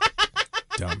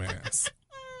 Dumbass.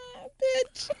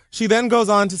 Bitch. She then goes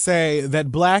on to say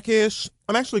that Blackish,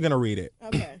 I'm actually going to read it.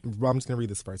 Okay. I'm just going to read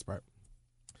this first part.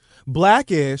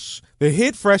 Blackish, the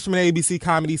hit freshman ABC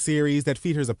comedy series that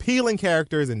features appealing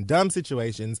characters in dumb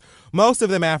situations, most of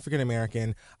them African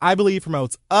American, I believe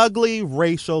promotes ugly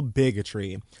racial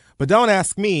bigotry. But don't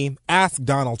ask me, ask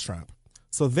Donald Trump.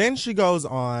 So then she goes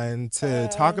on to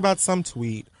talk about some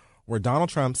tweet where Donald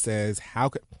Trump says,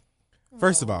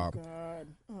 first of all,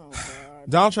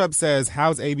 Donald Trump says,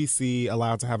 how's ABC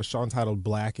allowed to have a show entitled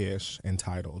Blackish?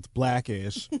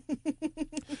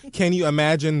 Can you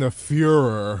imagine the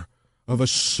furor of a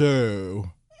show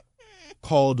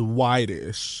called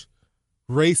Whitish?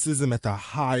 Racism at the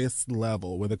highest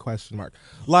level with a question mark.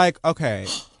 Like, okay.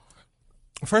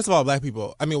 First of all, white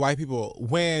people,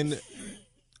 when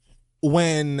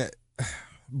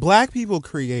Black people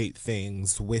create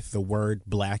things with the word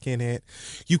black in it,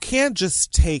 you can't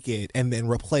just take it and then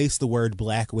replace the word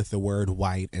black with the word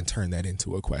white and turn that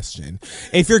into a question.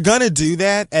 If you're gonna do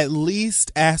that, at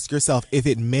least ask yourself if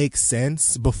it makes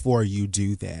sense before you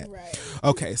do that. Right.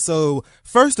 Okay, so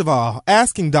first of all,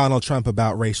 asking Donald Trump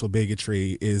about racial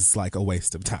bigotry is like a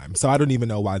waste of time. So I don't even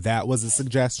know why that was a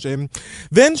suggestion.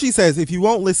 Then she says, if you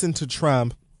won't listen to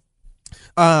Trump,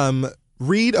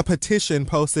 read a petition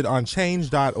posted on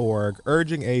change.org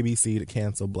urging ABC to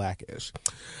cancel Blackish.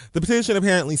 The petition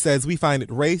apparently says, we find it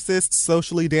racist,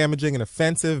 socially damaging, and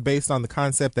offensive based on the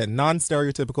concept that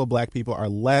non-stereotypical Black people are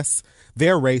less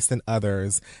their race than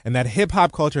others, and that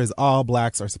hip-hop culture is all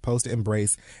Blacks are supposed to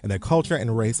embrace, and that culture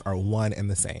and race are one and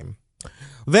the same.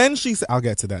 Then she says, I'll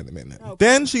get to that in a minute. Okay.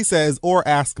 Then she says, or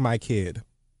ask my kid.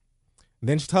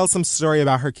 Then she tells some story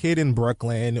about her kid in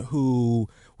Brooklyn who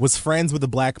was friends with a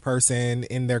Black person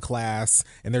in their class,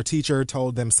 and their teacher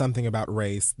told them something about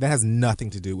race that has nothing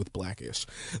to do with Blackish.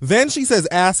 Then she says,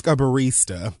 ask a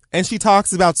barista, and she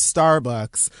talks about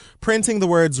Starbucks printing the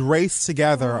words race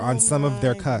together on some of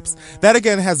their cups. That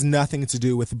again has nothing to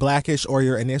do with Blackish or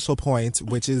your initial point,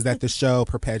 which is that the show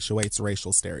perpetuates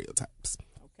racial stereotypes.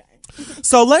 Okay.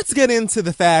 So let's get into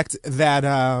the fact that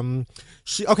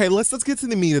let's get to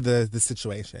the meat of the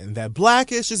situation. That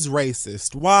Blackish is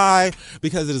racist. Why?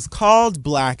 Because it is called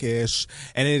Blackish,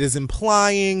 and it is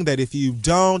implying that if you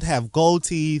don't have gold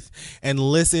teeth and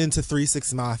listen to 3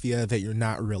 6 Mafia, that you're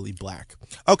not really Black.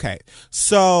 Okay,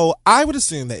 so I would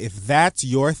assume that if that's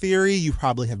your theory, you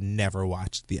probably have never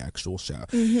watched the actual show.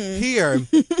 Mm-hmm. Here,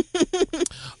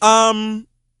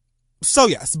 so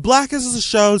yes, Blackish is a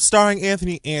show starring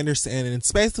Anthony Anderson, and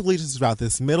it's basically just about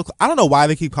this I don't know why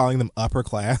they keep calling them upper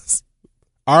class.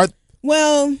 Upper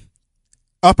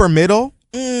middle?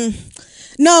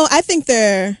 No, I think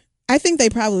they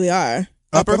probably are.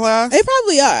 Upper class? They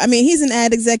probably are. I mean, he's an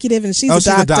ad executive and she's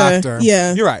a doctor.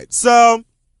 Yeah. You're right. So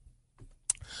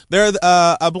they're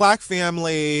a Black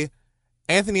family.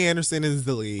 Anthony Anderson is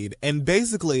the lead, and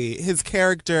basically his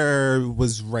character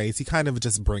was race. He kind of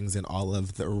just brings in all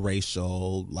of the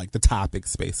racial, like the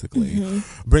topics, basically.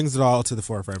 Brings it all to the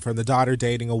forefront. From the daughter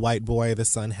dating a white boy, the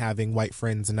son having white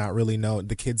friends and not really know,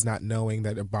 the kids not knowing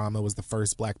that Obama was the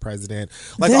first Black president.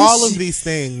 Like all of these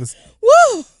things,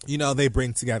 woo! They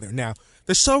bring together. Now,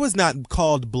 the show is not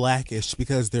called Blackish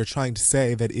because they're trying to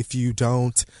say that if you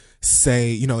don't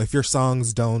say, if your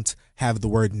songs don't have the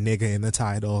word nigga in the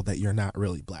title, that you're not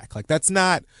really Black. Like, that's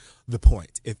not the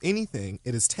point. If anything,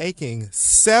 it is taking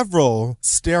several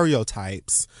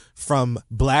stereotypes from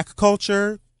Black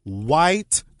culture,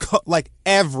 white, like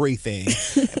everything,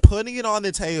 putting it on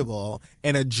the table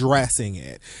and addressing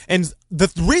it. And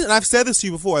the reason, I've said this to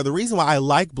you before, the reason why I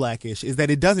like Blackish is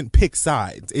that it doesn't pick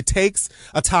sides. It takes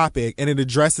a topic and it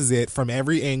addresses it from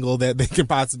every angle that they can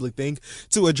possibly think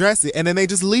to address it, and then they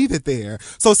just leave it there.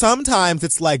 So sometimes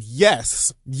it's like,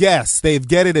 yes, they've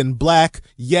get it in Black,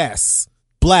 yes,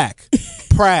 Black,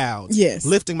 proud, yes,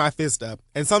 lifting my fist up.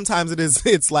 And sometimes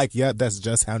it's like, yeah, that's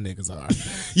just how niggas are.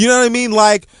 You know what I mean?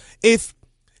 Like, if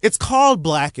it's called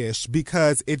Blackish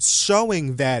because it's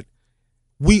showing that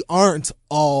we aren't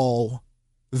all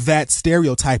that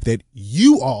stereotype that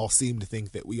you all seem to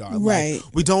think that we are. Right.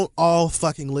 Like, we don't all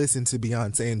fucking listen to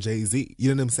Beyonce and Jay-Z. You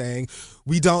know what I'm saying?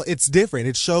 We don't. It's different.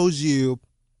 It shows you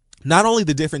not only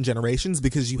the different generations,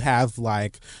 because you have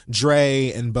like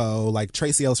Dre and Bo, like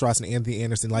Tracy Ellis Ross and Anthony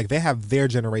Anderson, like they have their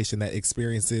generation that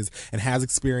experiences and has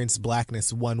experienced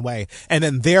blackness one way. And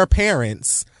then their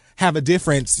parents have a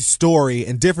different story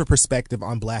and different perspective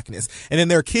on blackness. And then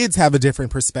their kids have a different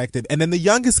perspective. And then the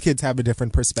youngest kids have a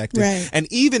different perspective. Right. And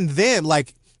even them,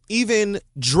 like, even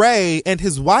Dre and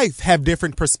his wife have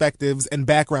different perspectives and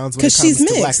backgrounds when it comes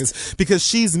to blackness, because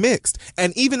she's mixed.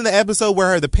 And even in the episode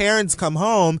where the parents come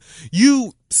home,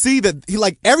 you see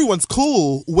that everyone's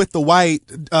cool with the white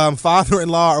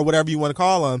father-in-law or whatever you want to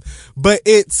call him, but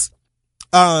it's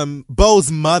Bo's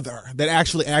mother that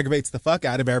actually aggravates the fuck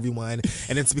out of everyone.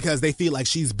 And it's because they feel like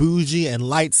she's bougie and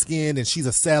light skinned and she's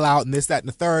a sellout and this, that, and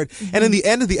the third. Mm-hmm. And in the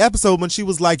end of the episode, when she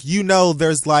was like,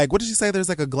 there's like, what did she say? There's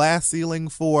like a glass ceiling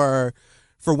for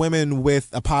women with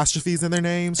apostrophes in their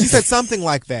names. She said something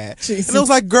like that. Jesus. And it was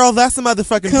like, girl, that's the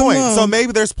motherfucking point. On. So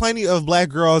maybe there's plenty of black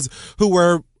girls who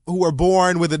were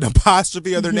born with an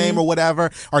apostrophe of their name or whatever,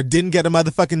 or didn't get a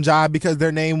motherfucking job because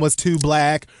their name was too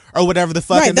black or whatever the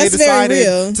fuck, right, and they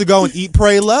decided to go and eat,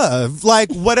 pray, love.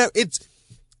 Like, whatever.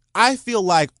 I feel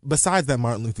like, besides that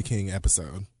Martin Luther King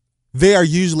episode, they are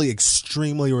usually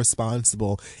extremely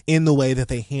responsible in the way that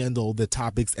they handle the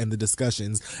topics and the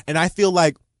discussions. And I feel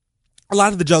like a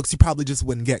lot of the jokes you probably just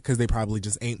wouldn't get because they probably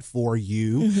just ain't for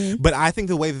you. Mm-hmm. But I think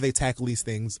the way that they tackle these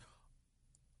things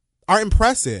are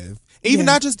impressive. Even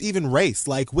not just even race,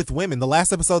 like with women. The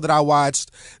last episode that I watched,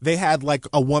 they had like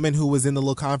a woman who was in the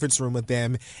little conference room with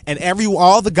them, and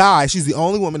all the guys, she's the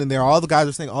only woman in there, all the guys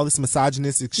are saying all this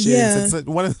misogynistic shit. Yeah. So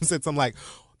one of them said something like,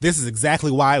 this is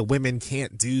exactly why women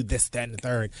can't do this, that, and the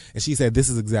third. And she said, this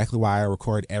is exactly why I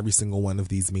record every single one of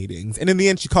these meetings. And in the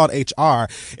end, she called HR.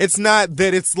 It's not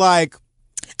that it's like,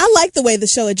 I like the way the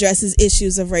show addresses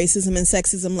issues of racism and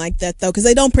sexism like that, though, because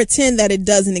they don't pretend that it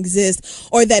doesn't exist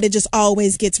or that it just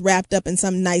always gets wrapped up in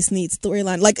some nice, neat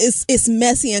storyline. Like, it's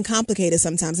messy and complicated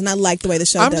sometimes, and I like the way the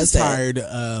show does that. I'm just tired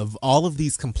of all of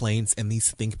these complaints and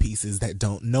these think pieces that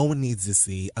no one needs to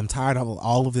see. I'm tired of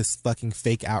all of this fucking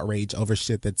fake outrage over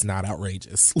shit that's not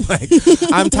outrageous. Like,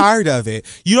 I'm tired of it.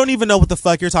 You don't even know what the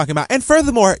fuck you're talking about. And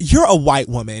furthermore, you're a white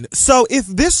woman. So if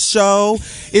this show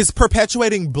is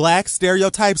perpetuating black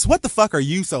stereotypes, what the fuck are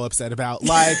you so upset about?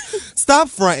 Like, stop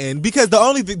fronting. Because the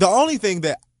only thing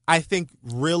that I think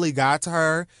really got to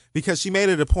her, because she made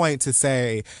it a point to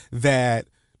say that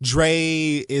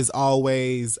Dre is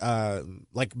always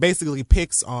basically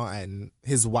picks on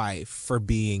his wife for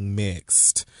being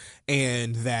mixed,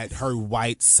 and that her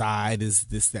white side is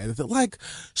this, that. Like,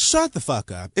 shut the fuck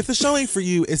up. If the show ain't for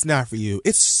you, it's not for you.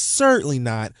 It's certainly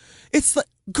not. It's like,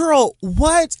 girl,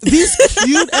 what? These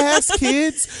cute ass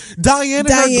kids, Diane and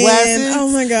her glasses,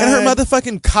 oh my God, and her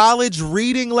motherfucking college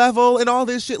reading level and all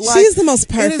this shit. Like, she's the most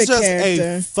perfect it is just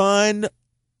character. A fun,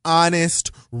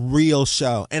 honest, real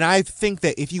show. And I think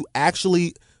that if you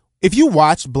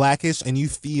watch Blackish and you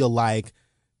feel like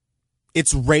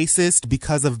it's racist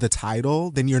because of the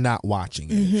title, then you're not watching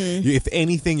it. Mm-hmm. If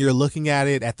anything, you're looking at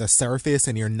it at the surface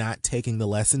and you're not taking the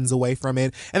lessons away from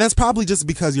it. And that's probably just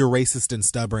because you're racist and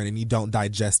stubborn and you don't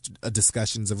digest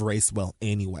discussions of race well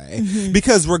anyway. Mm-hmm.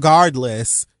 Because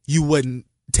regardless, you wouldn't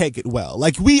take it well.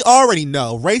 Like, we already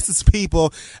know racist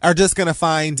people are just going to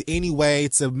find any way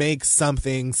to make some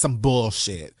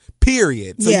bullshit.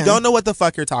 Period. So you don't know what the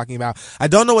fuck you're talking about. I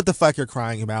don't know what the fuck you're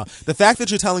crying about. The fact that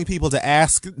you're telling people to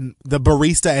ask the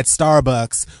barista at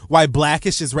Starbucks why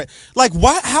Blackish is like,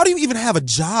 why? How do you even have a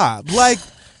job? Like,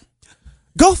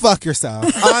 go fuck yourself.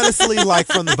 Honestly, like,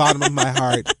 from the bottom of my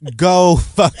heart, go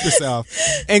fuck yourself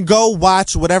and go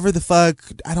watch whatever the fuck.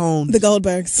 The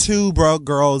Goldbergs, Two Broke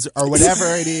Girls, or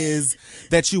whatever it is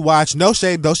that you watch. No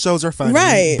shade, those shows are funny,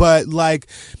 right? But like,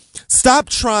 stop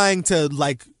trying to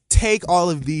like take all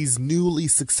of these newly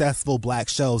successful black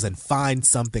shows and find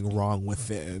something wrong with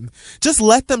them. Just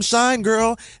let them shine,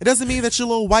 girl. It doesn't mean that your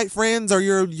little white friends or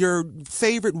your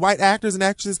favorite white actors and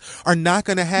actresses are not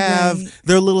going to have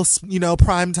their little,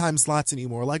 primetime slots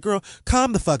anymore. Like, girl,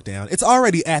 calm the fuck down. It's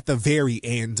already at the very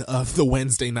end of the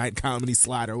Wednesday night comedy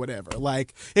slot or whatever.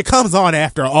 Like, it comes on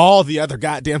after all the other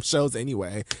goddamn shows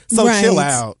anyway. So chill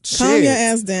out. Calm your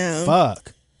ass down.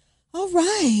 Fuck. All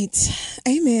right.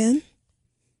 Amen.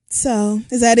 So,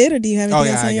 is that it, or do you have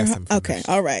anything else on I your guess heart? I'm Okay, finished.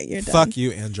 all right, you're done. Fuck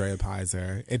you, Andrea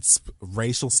Pizer. It's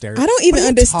racial stereotypes. I don't even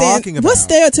understand what's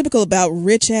about? stereotypical about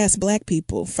rich ass black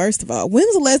people. First of all,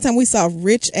 when's the last time we saw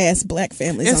rich ass black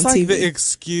families It's on like TV? the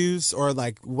excuse or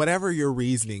like whatever your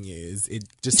reasoning is. It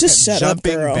just Just kept shut up,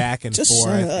 jumping girl. back and Just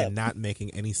forth shut up. and not making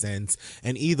any sense.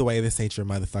 And either way, this ain't your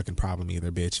motherfucking problem either,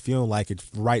 bitch. If you don't like it,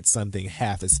 write something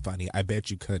half as funny. I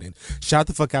bet you couldn't. Shout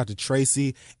the fuck out to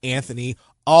Tracy, Anthony,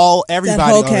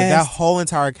 everybody whole on it, that cast. whole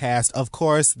entire cast. Of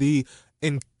course, the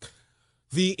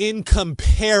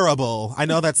incomparable. I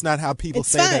know that's not how people It's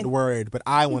say fine. that word, but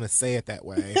I want to say it that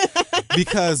way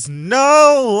because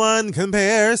no one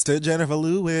compares to Jennifer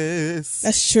Lewis.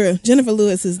 That's true. Jennifer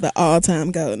Lewis is the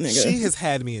all-time goat, nigga. She has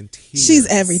had me in tears. She's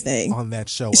everything on that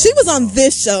show. She was on alone.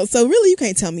 this show, so really you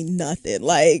can't tell me nothing.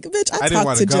 Like, bitch, I didn't talked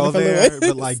want to to go Jennifer there, Lewis.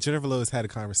 but like Jennifer Lewis had a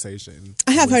conversation.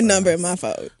 I have with her number us. in my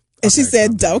phone. And she Okay, said,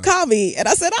 calm don't down. call me. And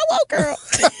I said, I won't, girl.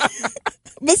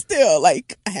 But still,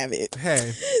 like, I have it.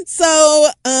 Hey, So,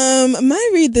 my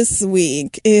read this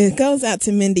week, it goes out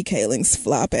to Mindy Kaling's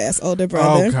flop ass older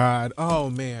brother. oh God, oh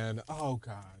man, oh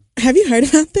God. Have you heard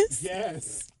about this?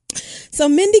 Yes. So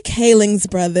Mindy Kaling's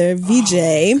brother,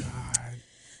 VJ,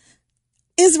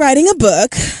 is writing a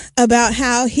book about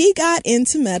how he got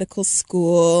into medical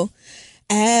school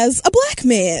as a black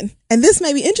man. And this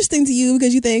may be interesting to you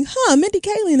because you think, Mindy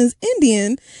Kaling is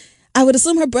Indian. I would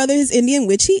assume her brother is Indian,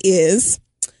 which he is.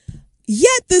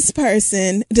 Yet this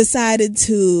person decided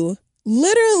to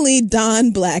literally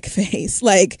don blackface,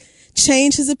 like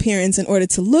change his appearance in order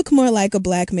to look more like a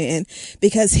black man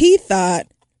because he thought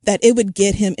that it would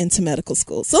get him into medical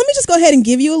school. So let me just go ahead and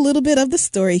give you a little bit of the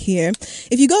story here.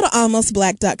 If you go to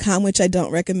almostblack.com, which I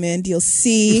don't recommend, you'll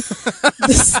see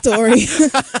the story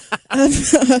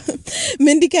of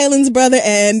Mindy Kaling's brother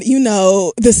and,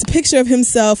 this picture of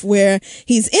himself where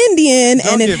he's Indian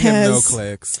Don't and it give him no has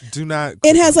clicks. Do not.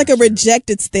 it has like a reject.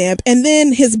 rejected stamp, and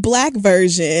then his black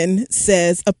version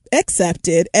says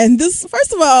accepted. And this,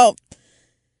 first of all,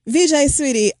 VJ,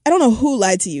 sweetie, I don't know who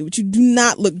lied to you, but you do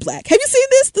not look black. Have you seen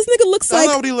this? This nigga looks I know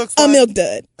like what he looks a like. milk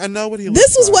dud. I know what he looks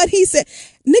This was like. what he said.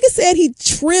 Nigga said he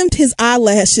trimmed his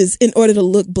eyelashes in order to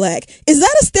look black. Is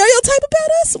that a stereotype about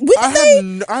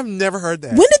us? I've never heard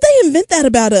that. When did they invent that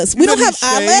about us? We know don't he have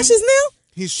shaved? eyelashes now?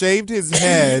 He shaved his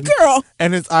head Girl.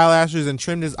 and his eyelashes and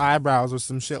trimmed his eyebrows or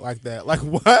some shit like that. Like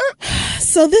what?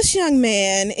 So this young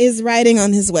man is writing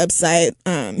on his website.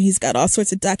 He's got all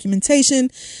sorts of documentation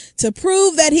to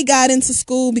prove that he got into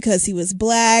school because he was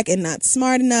black and not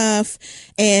smart enough.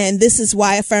 And this is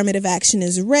why affirmative action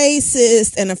is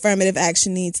racist and affirmative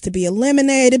action needs to be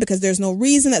eliminated because there's no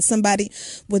reason that somebody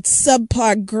with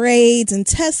subpar grades and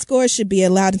test scores should be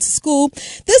allowed into school.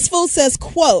 This fool says,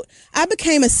 quote, I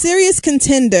became a serious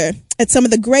contender at some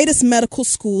of the greatest medical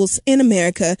schools in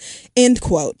America, end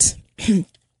quote.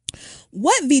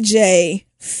 What VJ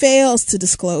fails to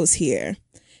disclose here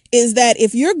is that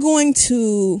if you're going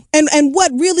to, and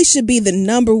what really should be the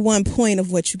number one point of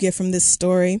what you get from this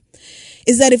story,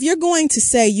 is that if you're going to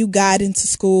say you got into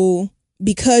school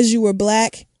because you were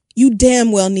black, you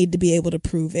damn well need to be able to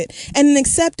prove it. And an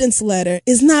acceptance letter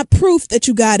is not proof that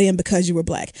you got in because you were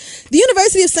black. The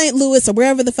University of St. Louis or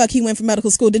wherever the fuck he went for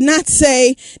medical school did not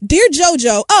say, Dear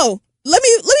JoJo, let me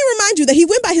remind you that he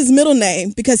went by his middle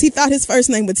name because he thought his first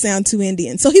name would sound too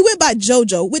Indian. So he went by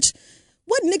JoJo, which,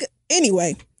 what nigga,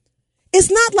 anyway. It's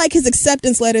not like his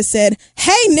acceptance letter said,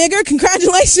 hey nigger,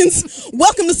 congratulations,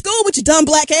 welcome to school with your dumb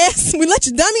black ass. We let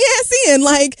your dummy ass in.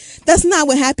 Like, that's not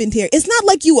what happened here. It's not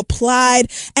like you applied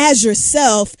as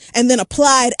yourself and then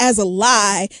applied as a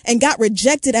lie and got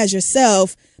rejected as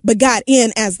yourself, but got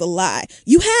in as the lie.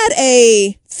 You had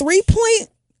a 3.4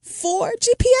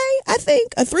 GPA, I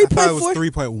think, a 3.4. I thought it was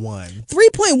 3.1.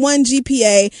 3.1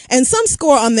 GPA and some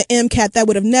score on the MCAT that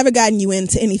would have never gotten you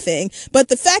into anything. But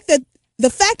the fact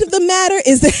of the matter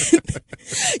is that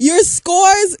your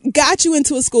scores got you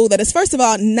into a school that is, first of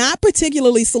all, not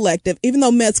particularly selective, even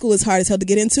though med school is hard as hell to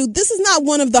get into. This is not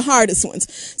one of the hardest ones.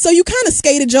 So you kind of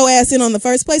skated your ass in on the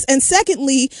first place. And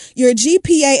secondly, your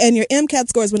GPA and your MCAT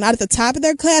scores were not at the top of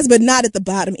their class, but not at the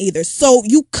bottom either. So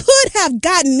you could have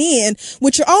gotten in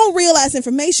with your own real ass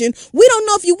information. We don't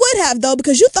know if you would have, though,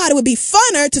 because you thought it would be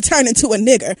funner to turn into a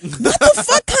nigger. What the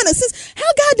fuck kind of sense? How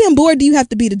goddamn bored do you have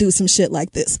to be to do some shit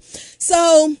like this?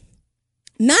 So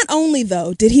Not only,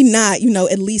 though, did he not,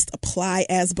 at least apply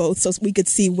as both so we could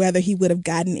see whether he would have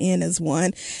gotten in as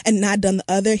one and not done the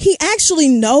other, he actually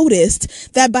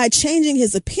noticed that by changing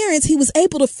his appearance, he was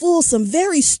able to fool some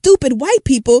very stupid white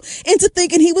people into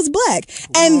thinking he was black,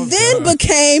 and then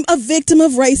became a victim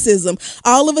of racism.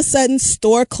 All of a sudden,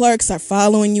 store clerks are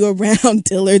following you around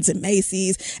Dillard's and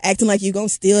Macy's, acting like you're going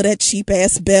to steal that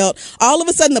cheap-ass belt. All of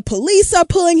a sudden, the police are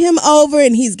pulling him over,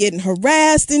 and he's getting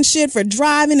harassed and shit for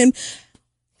driving. And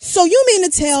so you mean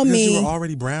to tell me you were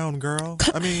already brown, girl?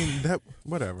 I mean, that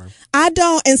whatever. I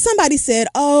don't. And somebody said,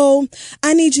 "Oh,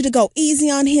 I need you to go easy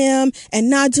on him and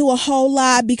not do a whole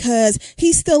lot because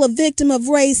he's still a victim of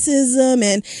racism,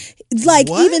 and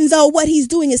even though what he's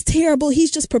doing is terrible,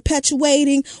 he's just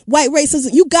perpetuating white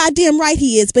racism." You goddamn right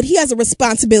he is, but he has a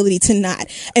responsibility to not.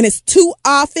 And it's too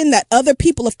often that other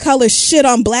people of color shit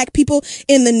on black people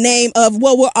in the name of,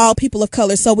 well, we're all people of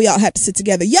color, so we all have to sit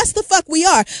together. Yes, the fuck we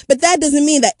are, but that doesn't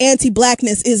mean that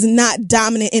anti-blackness is not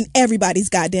dominant in everybody's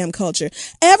goddamn culture.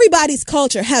 Everybody's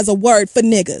culture has a word for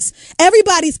niggas.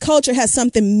 Everybody's culture has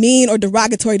something mean or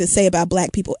derogatory to say about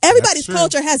black people. Everybody's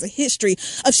culture has a history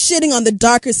of shitting on the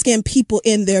darker skinned people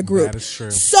in their group. That is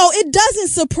true. So it doesn't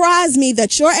surprise me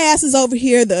that your ass is over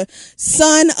here, the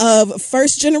son of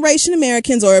first generation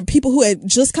Americans or people who had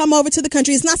just come over to the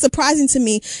country. It's not surprising to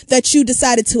me that you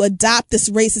decided to adopt this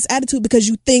racist attitude because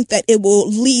you think that it will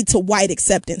lead to white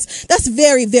acceptance. That's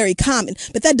very, very common,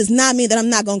 but that does not mean that I'm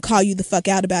not going to call you the fuck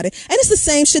out about it. And it's the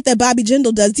same shit that Bobby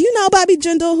Jindal does. Do you know Bobby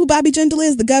Jindal, who Bobby Jindal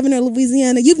is, the governor of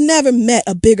Louisiana? You've never met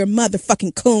a bigger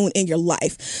motherfucking coon in your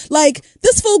life. Like,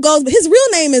 this fool goes, his real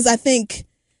name is, I think,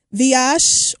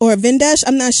 Viash or Vindesh.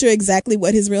 I'm not sure exactly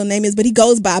what his real name is, but he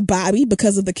goes by Bobby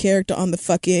because of the character on the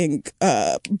fucking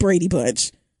Brady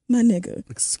Bunch. My nigga.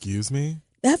 Excuse me?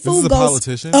 That fool this is goes, a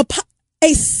politician?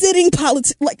 A sitting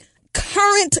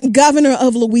current governor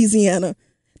of Louisiana.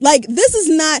 Like, this is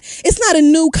not, it's not a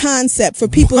new concept for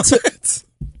people to,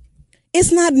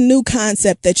 it's not a new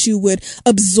concept that you would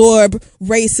absorb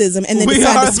racism and then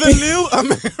decide to speak. We are the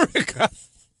new America.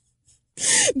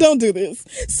 Don't do this.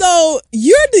 So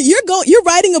you're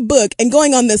writing a book and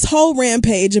going on this whole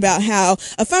rampage about how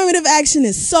affirmative action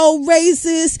is so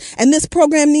racist and this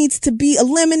program needs to be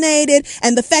eliminated,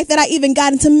 and the fact that I even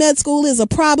got into med school is a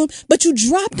problem, but you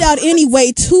dropped out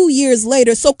anyway 2 years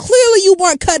later. So clearly you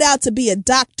weren't cut out to be a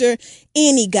doctor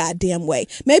any goddamn way.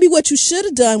 Maybe what you should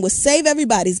have done was save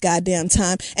everybody's goddamn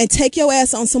time and take your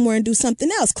ass on somewhere and do something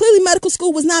else. Clearly medical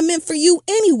school was not meant for you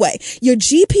anyway. Your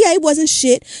GPA wasn't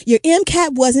shit. Your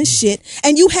MCAT wasn't shit.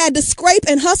 And you had to scrape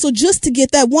and hustle just to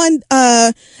get that one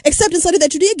acceptance letter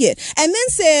that you did get. And then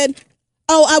said,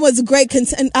 oh, I was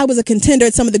a contender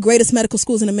at some of the greatest medical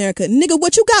schools in America. Nigga,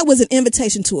 what you got was an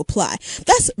invitation to apply.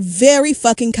 That's very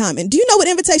fucking common. Do you know what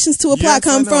invitations to apply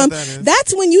come from?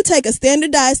 That's when you take a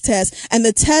standardized test and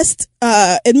the test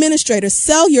administrators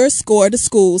sell your score to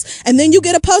schools, and then you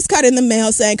get a postcard in the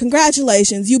mail saying,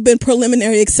 congratulations, you've been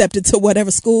preliminary accepted to whatever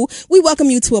school. We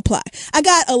welcome you to apply. I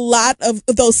got a lot of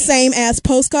those same ass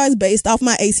postcards based off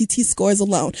my ACT scores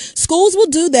alone. Schools will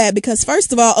do that because,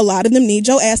 first of all, a lot of them need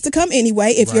your ass to come anyway.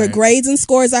 If your grades and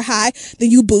scores are high, then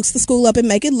you boost the school up and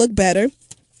make it look better.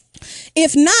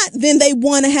 If not, then they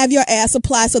want to have your ass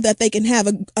apply so that they can have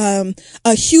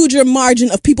a huger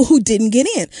margin of people who didn't get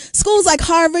in. Schools like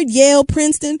Harvard, Yale,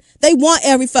 Princeton, they want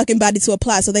every fucking body to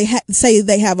apply, so they say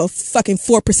they have a fucking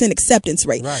 4% acceptance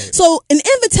rate. Right. So an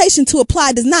invitation to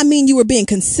apply does not mean you were being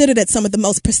considered at some of the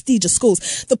most prestigious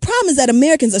schools. The problem is that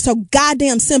Americans are so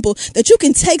goddamn simple that you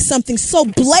can take something so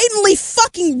blatantly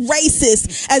fucking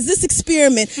racist as this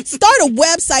experiment, start a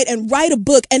website and write a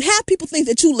book and have people think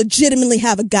that you legitimately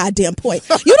have a goddamn point.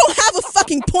 You don't have a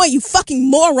fucking point, you fucking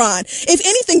moron. If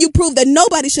anything, you prove that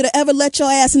nobody should have ever let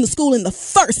your ass into school in the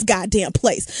first goddamn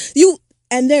place.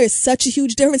 And there is such a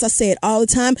huge difference, I say it all the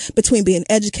time, between being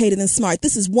educated and smart.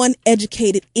 This is one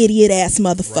educated idiot ass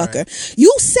motherfucker. Right.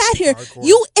 You sat here,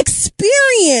 you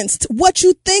experienced what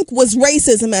you think was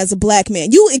racism as a black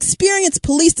man. You experienced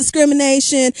police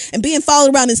discrimination and being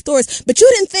followed around in stores, but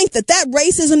you didn't think that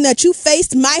racism that you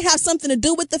faced might have something to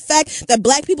do with the fact that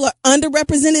black people are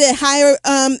underrepresented at higher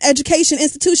education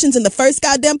institutions in the first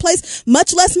goddamn place,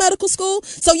 much less medical school.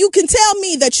 So you can tell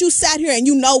me that you sat here and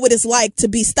you know what it's like to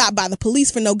be stopped by the police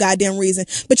police for no goddamn reason,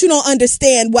 but you don't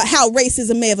understand how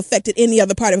racism may have affected any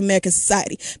other part of American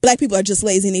society. Black people are just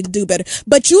lazy and need to do better.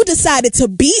 But you decided to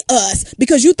beat us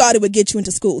because you thought it would get you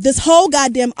into school. This whole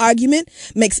goddamn argument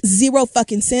makes zero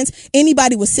fucking sense.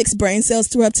 Anybody with 6 brain cells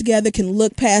to rub together can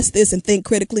look past this and think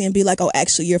critically and be like, oh,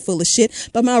 actually, you're full of shit.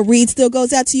 But my read still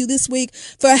goes out to you this week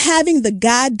for having the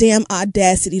goddamn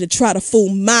audacity to try to fool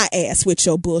my ass with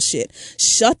your bullshit.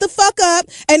 Shut the fuck up.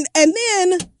 And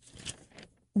then,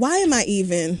 why am I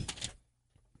even?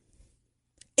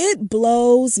 It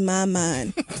blows my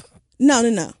mind.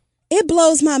 No. It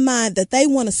blows my mind that they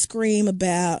want to scream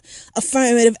about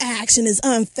affirmative action is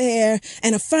unfair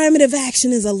and affirmative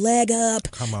action is a leg up.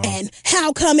 Come on. And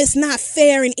how come it's not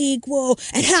fair and equal?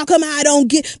 And how come I don't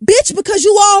get... Bitch, because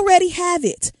you already have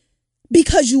it.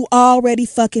 Because you already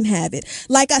fucking have it.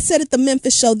 Like I said at the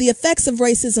Memphis show, the effects of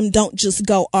racism don't just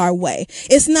go our way.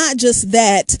 It's not just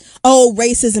that, oh,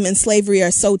 racism and slavery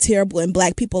are so terrible and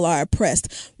black people are oppressed.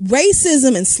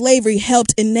 Racism and slavery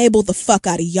helped enable the fuck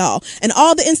out of y'all. And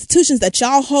all the institutions that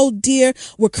y'all hold dear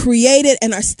were created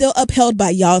and are still upheld by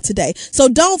y'all today. So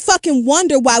don't fucking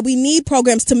wonder why we need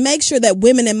programs to make sure that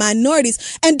women and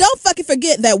minorities, and don't fucking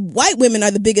forget that white women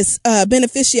are the biggest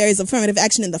beneficiaries of affirmative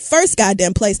action in the first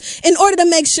goddamn place, in order to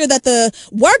make sure that the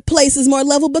workplace is more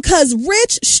level, because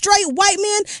rich, straight white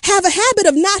men have a habit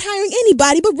of not hiring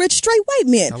anybody but rich, straight white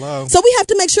men. Hello. So we have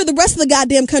to make sure the rest of the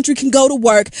goddamn country can go to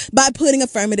work by putting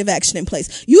affirmative action in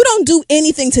place. You don't do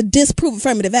anything to disprove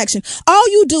affirmative action. All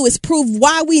you do is prove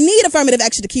why we need affirmative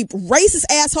action to keep racist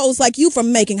assholes like you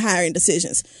from making hiring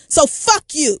decisions. So fuck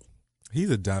you.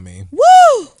 He's a dummy.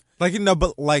 Woo! Like,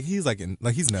 but like he's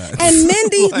he's nuts. And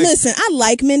Mindy, listen, I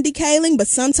like Mindy Kaling, but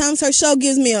sometimes her show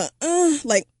gives me a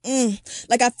like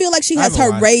I feel like she has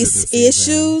her race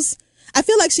issues. I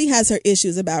feel like she has her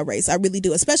issues about race. I really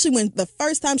do. Especially when the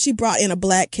first time she brought in a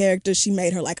black character, she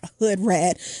made her like a hood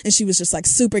rat, and she was just like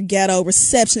super ghetto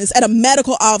receptionist at a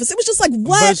medical office. It was just like,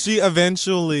 what? But she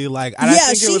eventually I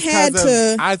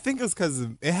think it was because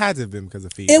it had to have been because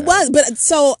of feedback. It was, but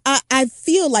so I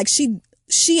feel like she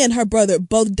and her brother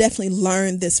both definitely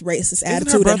learned this racist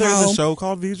attitude at home. Isn't her brother in the show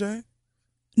called VJ?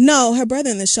 No, her brother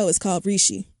in the show is called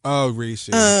Rishi. Oh,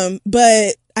 Rishi.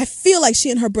 But I feel like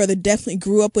she and her brother definitely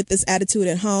grew up with this attitude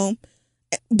at home,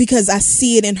 because I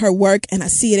see it in her work and I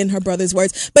see it in her brother's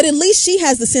words. But at least she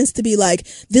has the sense to be like,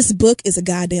 this book is a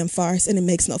goddamn farce and it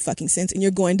makes no fucking sense, and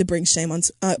you're going to bring shame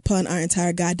upon our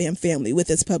entire goddamn family with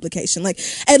this publication. Like,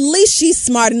 at least she's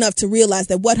smart enough to realize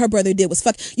that what her brother did was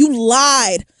fuck. You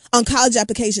lied on college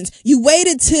applications. You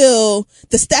waited till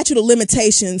the statute of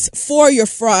limitations for your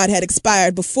fraud had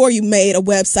expired before you made a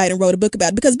website and wrote a book about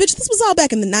it. Because, bitch, this was all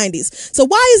back in the 90s. So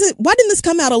why didn't this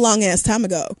come out a long ass time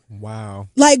ago? Wow.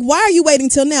 Like, why are you waiting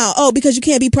till now? Oh, because you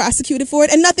can't be prosecuted for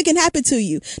it and nothing can happen to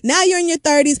you. Now you're in your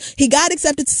 30s. He got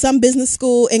accepted to some business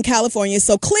school in California.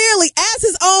 So clearly, as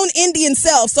his own Indian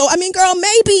self. So, I mean, girl,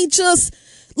 maybe just...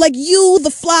 like, you,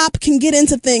 the flop, can get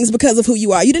into things because of who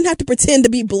you are. You didn't have to pretend to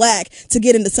be black to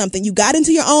get into something. You got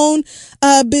into your own,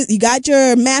 you got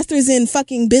your master's in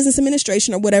fucking business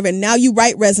administration or whatever, and now you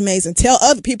write resumes and tell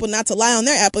other people not to lie on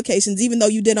their applications, even though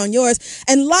you did on yours,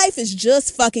 and life is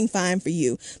just fucking fine for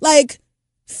you. Like,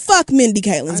 fuck Mindy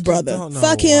Kaling's brother.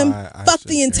 Fuck him. Fuck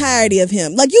the entirety of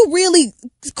him. Like, you really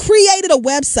created a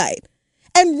website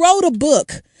and wrote a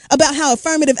book about how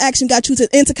affirmative action got you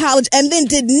into college, and then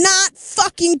did not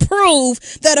fucking prove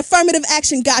that affirmative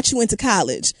action got you into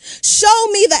college. Show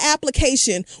me the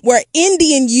application where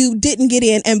Indian you didn't get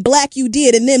in and black you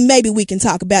did, and then maybe we can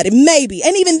talk about it. Maybe.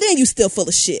 And even then, you still full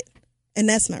of shit. And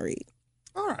that's my read.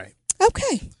 All right.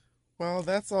 Okay. Well,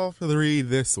 that's all for the read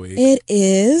this week. It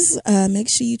is. Make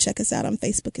sure you check us out on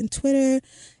Facebook and Twitter,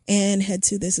 and head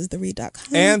to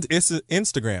thisistheread.com. And it's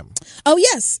Instagram. Oh,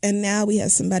 yes. And now we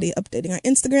have somebody updating our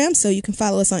Instagram, so you can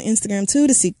follow us on Instagram, too,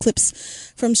 to see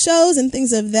clips from shows and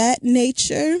things of that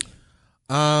nature.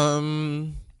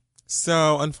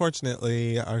 So,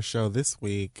 unfortunately, our show this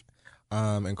week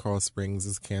in Coral Springs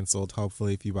is canceled.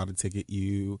 Hopefully, if you bought a ticket,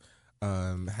 you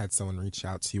had someone reach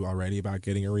out to you already about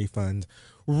getting a refund.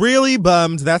 Really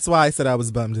bummed. That's why I said I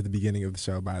was bummed at the beginning of the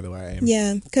show, by the way.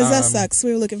 Yeah, because that sucks.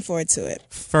 We were looking forward to it.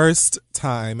 First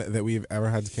time that we've ever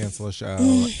had to cancel a show.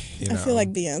 I feel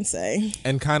like Beyonce.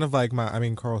 And kind of like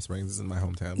Coral Springs isn't my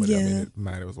hometown, but I mean, it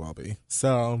might as well be.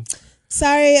 So...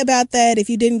 sorry about that. If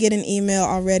you didn't get an email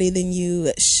already, then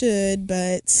you should,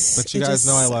 but you guys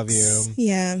know I love you.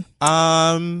 Yeah.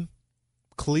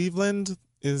 Cleveland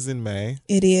is in May.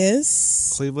 It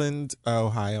is. Cleveland,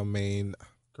 Ohio, Maine.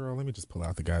 Girl, let me just pull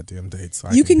out the goddamn dates. So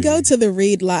you can go to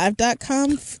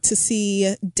thereadlive.com to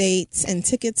see dates and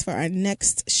tickets for our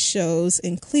next shows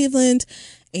in Cleveland.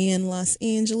 and Los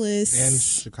Angeles. And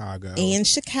Chicago.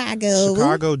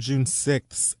 Chicago, June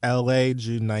 6th. LA,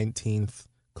 June 19th.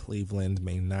 Cleveland,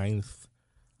 May 9th.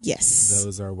 Yes.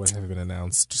 Those are what have been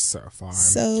announced so far.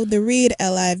 So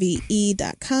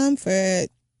thereadlive.com for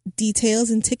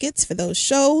details and tickets for those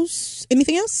shows.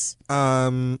 Anything else?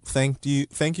 Thank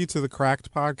you to the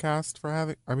Cracked podcast for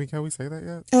having. I mean, can we say that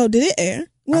yet? Oh, did it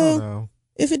air? Well, I don't know.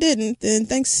 If it didn't, then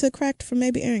thanks to Cracked for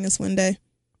maybe airing us one day.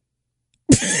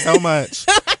 So much.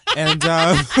 And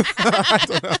I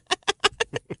don't know.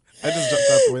 I just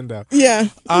jumped out the window. Yeah.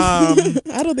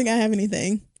 I don't think I have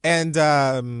anything. And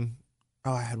the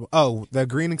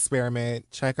Green Experiment.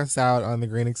 Check us out on the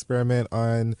Green Experiment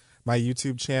on my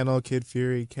YouTube channel, Kid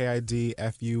Fury,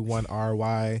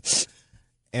 KIDFU1RY.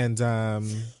 And oh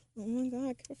my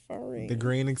God, Kafari. The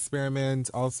Green Experiment,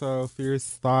 also Fierce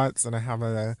Thoughts, and I have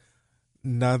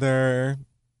another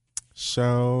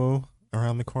show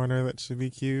around the corner that should be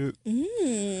cute.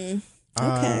 Okay.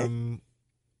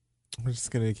 We're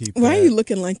just gonna keep. Why are you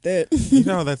looking like that?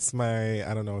 That's my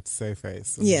I don't know what to say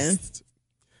face. I'm just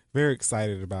very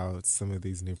excited about some of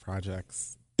these new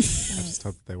projects. I just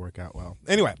hope that they work out well.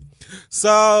 Anyway,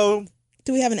 so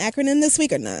do we have an acronym this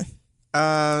week or not?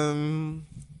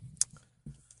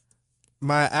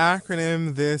 My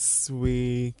acronym this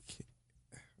week.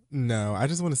 No, I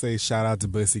just want to say shout out to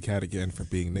Pussycat again for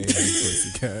being named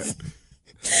Pussycat.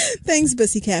 Thanks,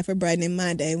 Pussycat, for brightening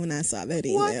my day when I saw that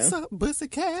email. What's up,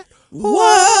 Pussycat?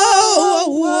 Whoa,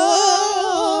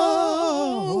 whoa,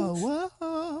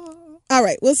 whoa. All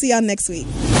right, we'll see y'all next week.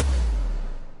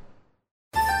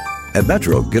 At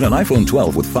Metro, get an iPhone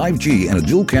 12 with 5G and a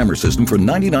dual camera system for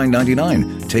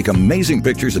 $99.99. Take amazing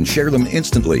pictures and share them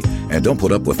instantly. And don't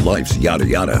put up with life's yada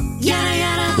yada. Yada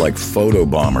yada. Like photo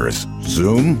bombers.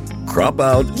 Zoom, crop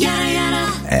out, yada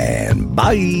yada. And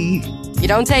bye. You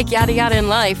don't take yada yada in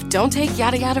life, don't take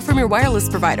yada yada from your wireless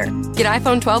provider. Get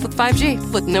iPhone 12 with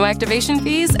 5G with no activation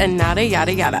fees and nada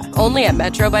yada yada. Only at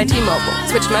Metro by T-Mobile.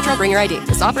 Switch to Metro, bring your ID.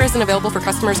 This offer isn't available for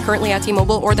customers currently at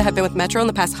T-Mobile or that have been with Metro in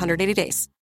the past 180 days.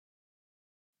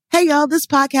 Hey y'all, this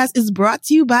podcast is brought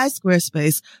to you by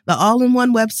Squarespace, the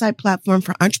all-in-one website platform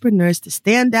for entrepreneurs to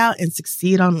stand out and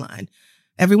succeed online.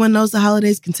 Everyone knows the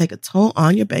holidays can take a toll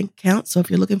on your bank account, so if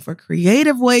you're looking for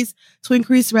creative ways to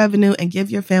increase revenue and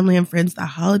give your family and friends the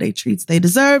holiday treats they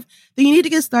deserve, then you need to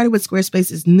get started with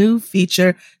Squarespace's new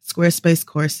feature, Squarespace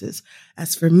Courses.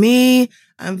 As for me,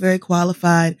 I'm very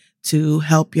qualified to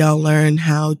help y'all learn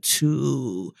how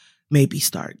to maybe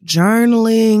start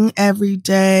journaling every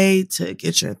day to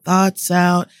get your thoughts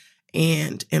out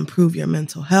and improve your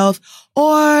mental health.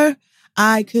 Or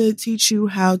I could teach you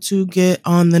how to get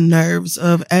on the nerves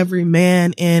of every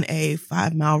man in a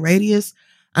 5-mile radius.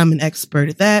 I'm an expert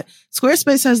at that.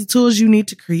 Squarespace has the tools you need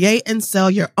to create and sell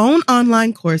your own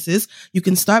online courses. You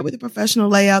can start with a professional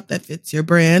layout that fits your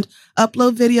brand,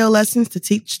 upload video lessons to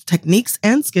teach techniques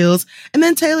and skills, and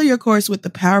then tailor your course with the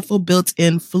powerful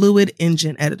built-in Fluid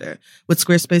Engine editor. With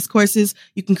Squarespace Courses,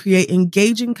 you can create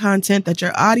engaging content that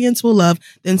your audience will love,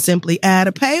 then simply add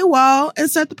a paywall and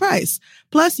set the price.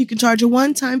 Plus, you can charge a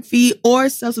one-time fee or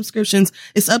sell subscriptions.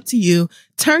 It's up to you.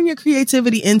 Turn your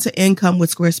creativity into income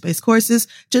with Squarespace Courses.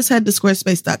 Just head to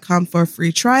squarespace.com for a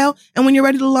free trial. And when you're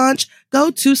ready to launch,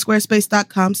 go to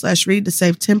squarespace.com/read to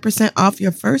save 10% off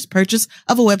your first purchase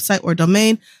of a website or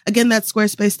domain. Again, that's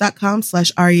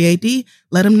squarespace.com/READ.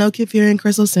 Let them know Kid Fury and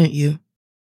Crystal sent you.